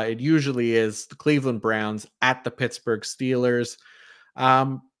 It usually is. The Cleveland Browns at the Pittsburgh Steelers.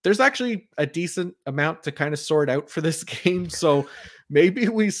 There's actually a decent amount to kind of sort out for this game. So maybe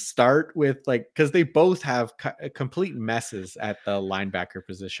we start with because they both have complete messes at the linebacker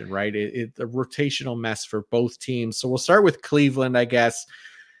position, right? It's a rotational mess for both teams. So we'll start with Cleveland, I guess.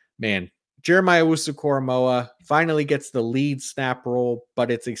 Man, Jeremiah Owusu-Koramoah finally gets the lead snap roll, but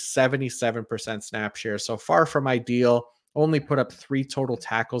it's a 77% snap share. So far from ideal. Only put up 3 total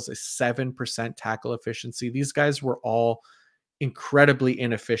tackles, a 7% tackle efficiency. These guys were all incredibly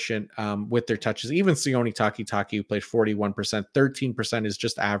inefficient with their touches. Even Sione Takitaki, who played 41%, 13% is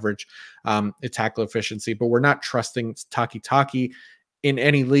just average tackle efficiency. But we're not trusting Takitaki in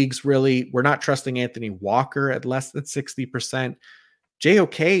any leagues, really. We're not trusting Anthony Walker at less than 60%.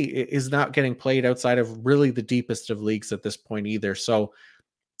 JOK is not getting played outside of really the deepest of leagues at this point either. So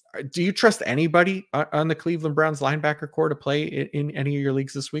do you trust anybody on the Cleveland Browns linebacker core to play in any of your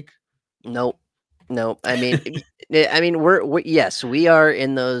leagues this week? Nope. No, I mean, we're yes, we are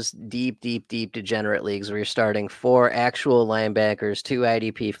in those deep, deep, deep degenerate leagues where you're starting 4 actual linebackers, 2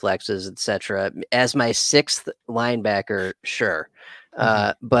 IDP flexes, etc. As my 6th linebacker, sure.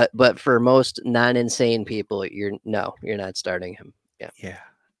 Mhm. But for most non-insane people, you're not starting him. Yeah. Yeah.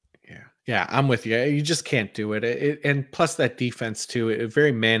 Yeah. Yeah, I'm with you. You just can't do it. And plus that defense too, a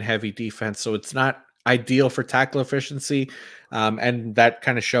very man-heavy defense, so it's not ideal for tackle efficiency. And that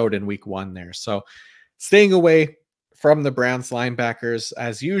kind of showed in week 1 there. So staying away from the Browns linebackers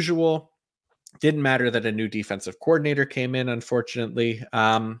as usual. Didn't matter that a new defensive coordinator came in, unfortunately.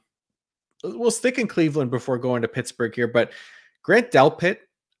 We'll stick in Cleveland before going to Pittsburgh here, but Grant Delpit,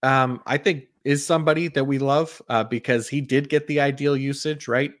 I think, is somebody that we love because he did get the ideal usage,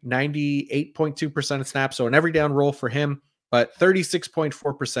 right? 98.2% of snaps, so an every down role for him, but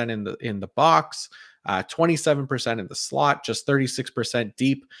 36.4% in the box, 27% in the slot, just 36%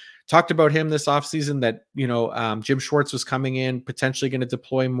 deep. Talked about him this offseason that, Jim Schwartz was coming in, potentially going to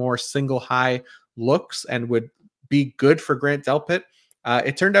deploy more single high looks and would be good for Grant Delpit.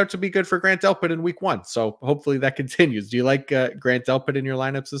 It turned out to be good for Grant Delpit in week 1. So hopefully that continues. Do you like Grant Delpit in your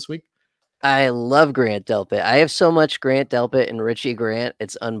lineups this week? I love Grant Delpit. I have so much Grant Delpit and Richie Grant,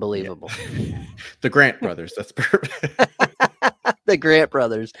 it's Yeah. unbelievable. The Grant brothers. That's perfect. The Grant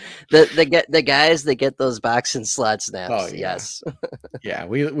brothers, the guys that get those box and slot Oh, snaps. yeah. Yes. Yeah,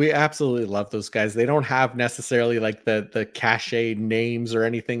 we absolutely love those guys. They don't have necessarily like the cachet names or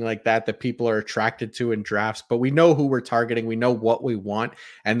anything like that people are attracted to in drafts, but we know who we're targeting. We know what we want,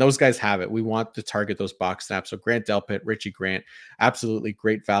 and those guys have it. We want to target those box snaps. So Grant Delpit, Richie Grant, absolutely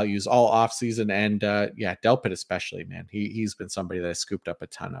great values all off season, and yeah, Delpit especially, man. He's been somebody that I scooped up a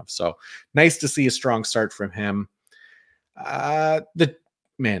ton of. So nice to see a strong start from him.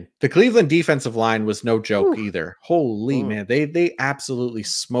 The Cleveland defensive line was no joke Whew. either. Holy Mm. man, they absolutely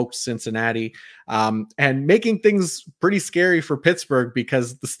smoked Cincinnati, and making things pretty scary for Pittsburgh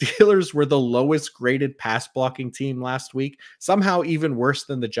because the Steelers were the lowest graded pass blocking team last week. Somehow even worse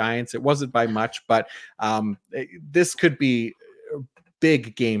than the Giants. It wasn't by much, but this could be a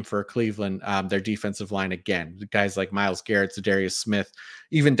big game for Cleveland. Their defensive line again, guys like Myles Garrett, Zadarius Smith,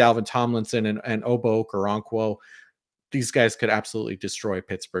 even Dalvin Tomlinson and Obo Okoronkwo. These guys could absolutely destroy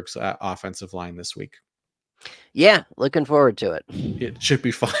Pittsburgh's offensive line this week. Yeah, looking forward to it. It should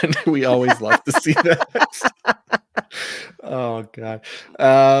be fun. We always love to see that. Oh god.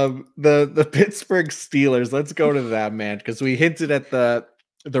 The Pittsburgh Steelers. Let's go to that, man, because we hinted at the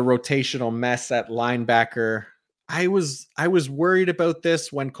rotational mess at linebacker. I was worried about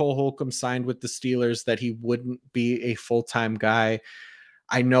this when Cole Holcomb signed with the Steelers that he wouldn't be a full-time guy.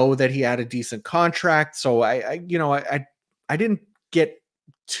 I know that he had a decent contract, so I didn't get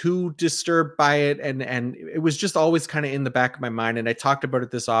too disturbed by it, and it was just always kind of in the back of my mind. And I talked about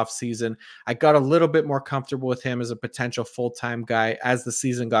it this off season. I got a little bit more comfortable with him as a potential full-time guy as the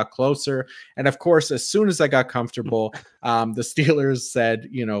season got closer. And of course, as soon as I got comfortable, the Steelers said,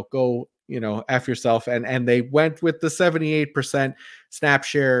 go, F yourself. And they went with the 78% snap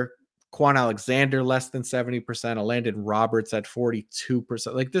share. Quan Alexander less than 70%, a Landon Roberts at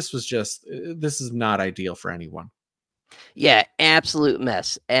 42%. Like this is not ideal for anyone. Yeah, absolute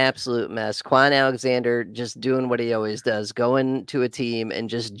mess. Absolute mess. Quan Alexander just doing what he always does, going to a team and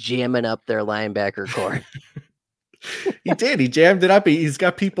just jamming up their linebacker core. He did. He jammed it up. He's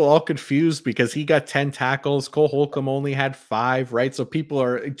got people all confused because he got 10 tackles. Cole Holcomb only had 5, right? So people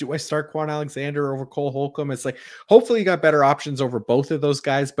are, do I start Quan Alexander over Cole Holcomb? It's like, hopefully you got better options over both of those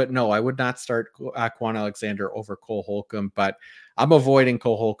guys. But no, I would not start Quan Alexander over Cole Holcomb. But I'm avoiding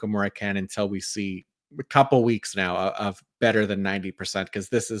Cole Holcomb where I can until we see a couple weeks now of better than 90% because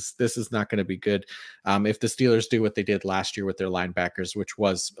this is not going to be good. If the Steelers do what they did last year with their linebackers, which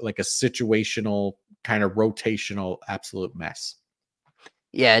was like a situational kind of rotational absolute mess.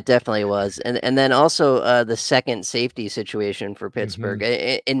 Yeah, it definitely was. And then also the second safety situation for Pittsburgh.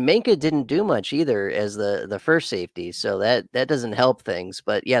 Mhm. And Minka didn't do much either as the first safety, so that doesn't help things.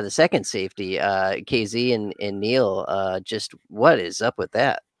 But yeah, the second safety, KZ and Neil, just what is up with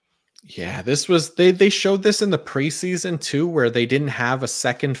that? Yeah, this was they showed this in the preseason too, where they didn't have a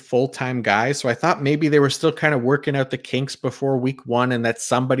second full-time guy. So I thought maybe they were still kind of working out the kinks before week 1 and that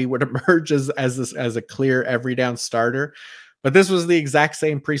somebody would emerge as a clear every down starter. But this was the exact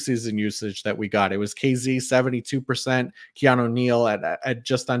same preseason usage that we got. It was KZ 72%, Keanu Neal at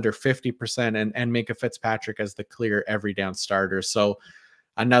just under 50%, and Minka Fitzpatrick as the clear every down starter. So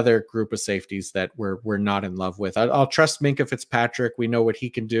another group of safeties that we're not in love with. I'll trust Minka Fitzpatrick. We know what he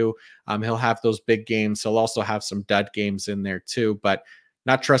can do. He'll have those big games. He'll also have some dud games in there too, but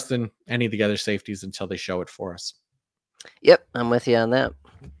not trusting any of the other safeties until they show it for us. Yep, I'm with you on that.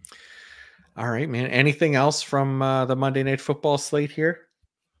 All right, man. Anything else from the Monday Night Football slate here?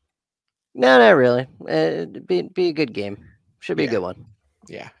 No, not really. Be a good game. Should be a Yeah. good one.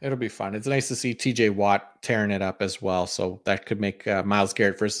 Yeah, it'll be fun. It's nice to see TJ Watt tearing it up as well. So that could make Miles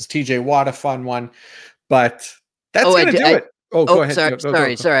Garrett versus TJ Watt a fun one. But that's Oh, going to do it. Oh, go oh, ahead. sorry, Go, go, go,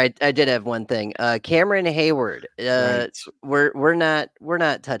 sorry, go. sorry. I did have one thing. Cameron Hayward. Right. We're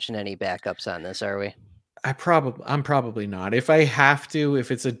not touching any backups on this, are we? I'm probably not. If I have to,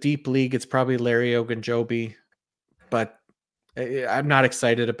 if it's a deep league, it's probably Larry Ogunjobi, but I'm not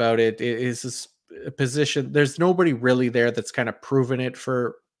excited about it. It is a position. There's nobody really there that's kind of proven it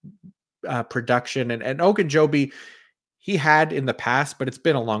for production. And Ogunjobi, he had in the past, but it's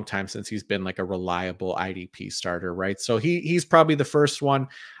been a long time since he's been like a reliable IDP starter, right? So he's probably the first one.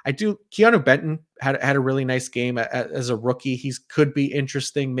 Keanu Benton had a really nice game as a rookie. He's could be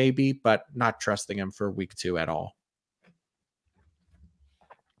interesting, maybe, but not trusting him for week 2 at all.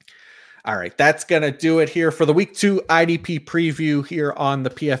 All right, that's going to do it here for the week 2 IDP preview here on the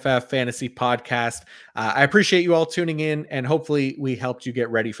PFF Fantasy Podcast. I appreciate you all tuning in, and hopefully we helped you get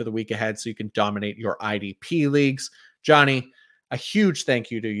ready for the week ahead so you can dominate your IDP leagues. Johnny, a huge thank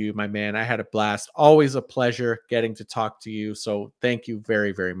you to you, my man. I had a blast. Always a pleasure getting to talk to you. So thank you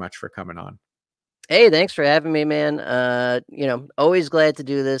very, very much for coming on. Hey, thanks for having me, man. Always glad to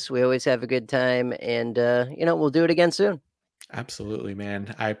do this. We always have a good time, and we'll do it again soon. Absolutely,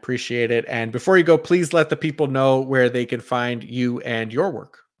 man. I appreciate it. And before you go, please let the people know where they can find you and your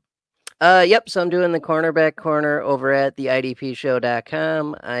work. Yep. So I'm doing the cornerback corner over at the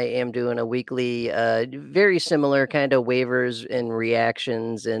idpshow.com. I am doing a weekly, very similar kind of waivers and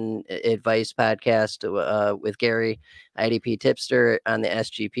reactions and advice podcast with Gary, IDP tipster on the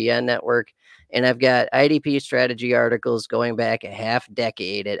SGPN network. And I've got IDP strategy articles going back a half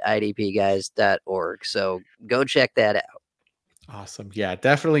decade at idpguys.org. So go check that out. Awesome. Yeah,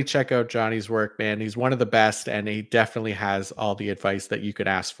 definitely check out Johnny's work, man. He's one of the best, and he definitely has all the advice that you could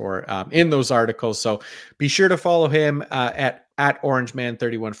ask for in those articles. So be sure to follow him at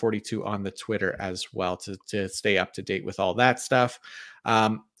OrangeMan3142 on the Twitter as well to stay up to date with all that stuff.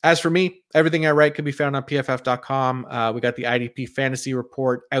 As for me, everything I write can be found on pff.com. We got the IDP fantasy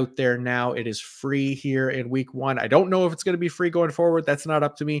report out there now. It is free here in week 1. I don't know if it's going to be free going forward. That's not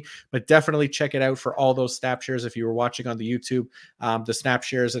up to me, but definitely check it out for all those snap shares. If you were watching on the YouTube, the snap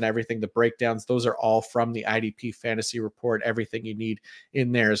shares and everything, the breakdowns, those are all from the IDP fantasy report. Everything you need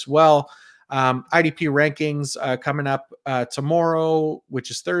in there as well. IDP rankings coming up tomorrow,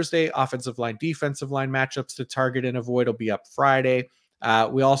 which is Thursday. Offensive line, defensive line matchups to target and avoid will be up Friday.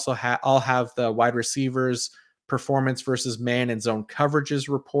 We also all have the wide receivers performance versus man and zone coverages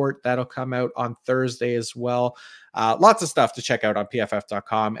report. That'll come out on Thursday as well. Lots of stuff to check out on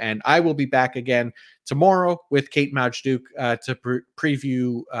pff.com. And I will be back again tomorrow with Kate Majduk to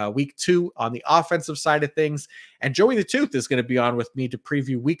preview week 2 on the offensive side of things. And Joey the Tooth is going to be on with me to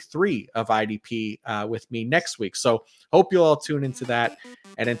preview week 3 of IDP with me next week. So hope you'll all tune into that.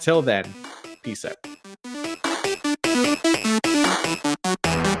 And until then, peace out.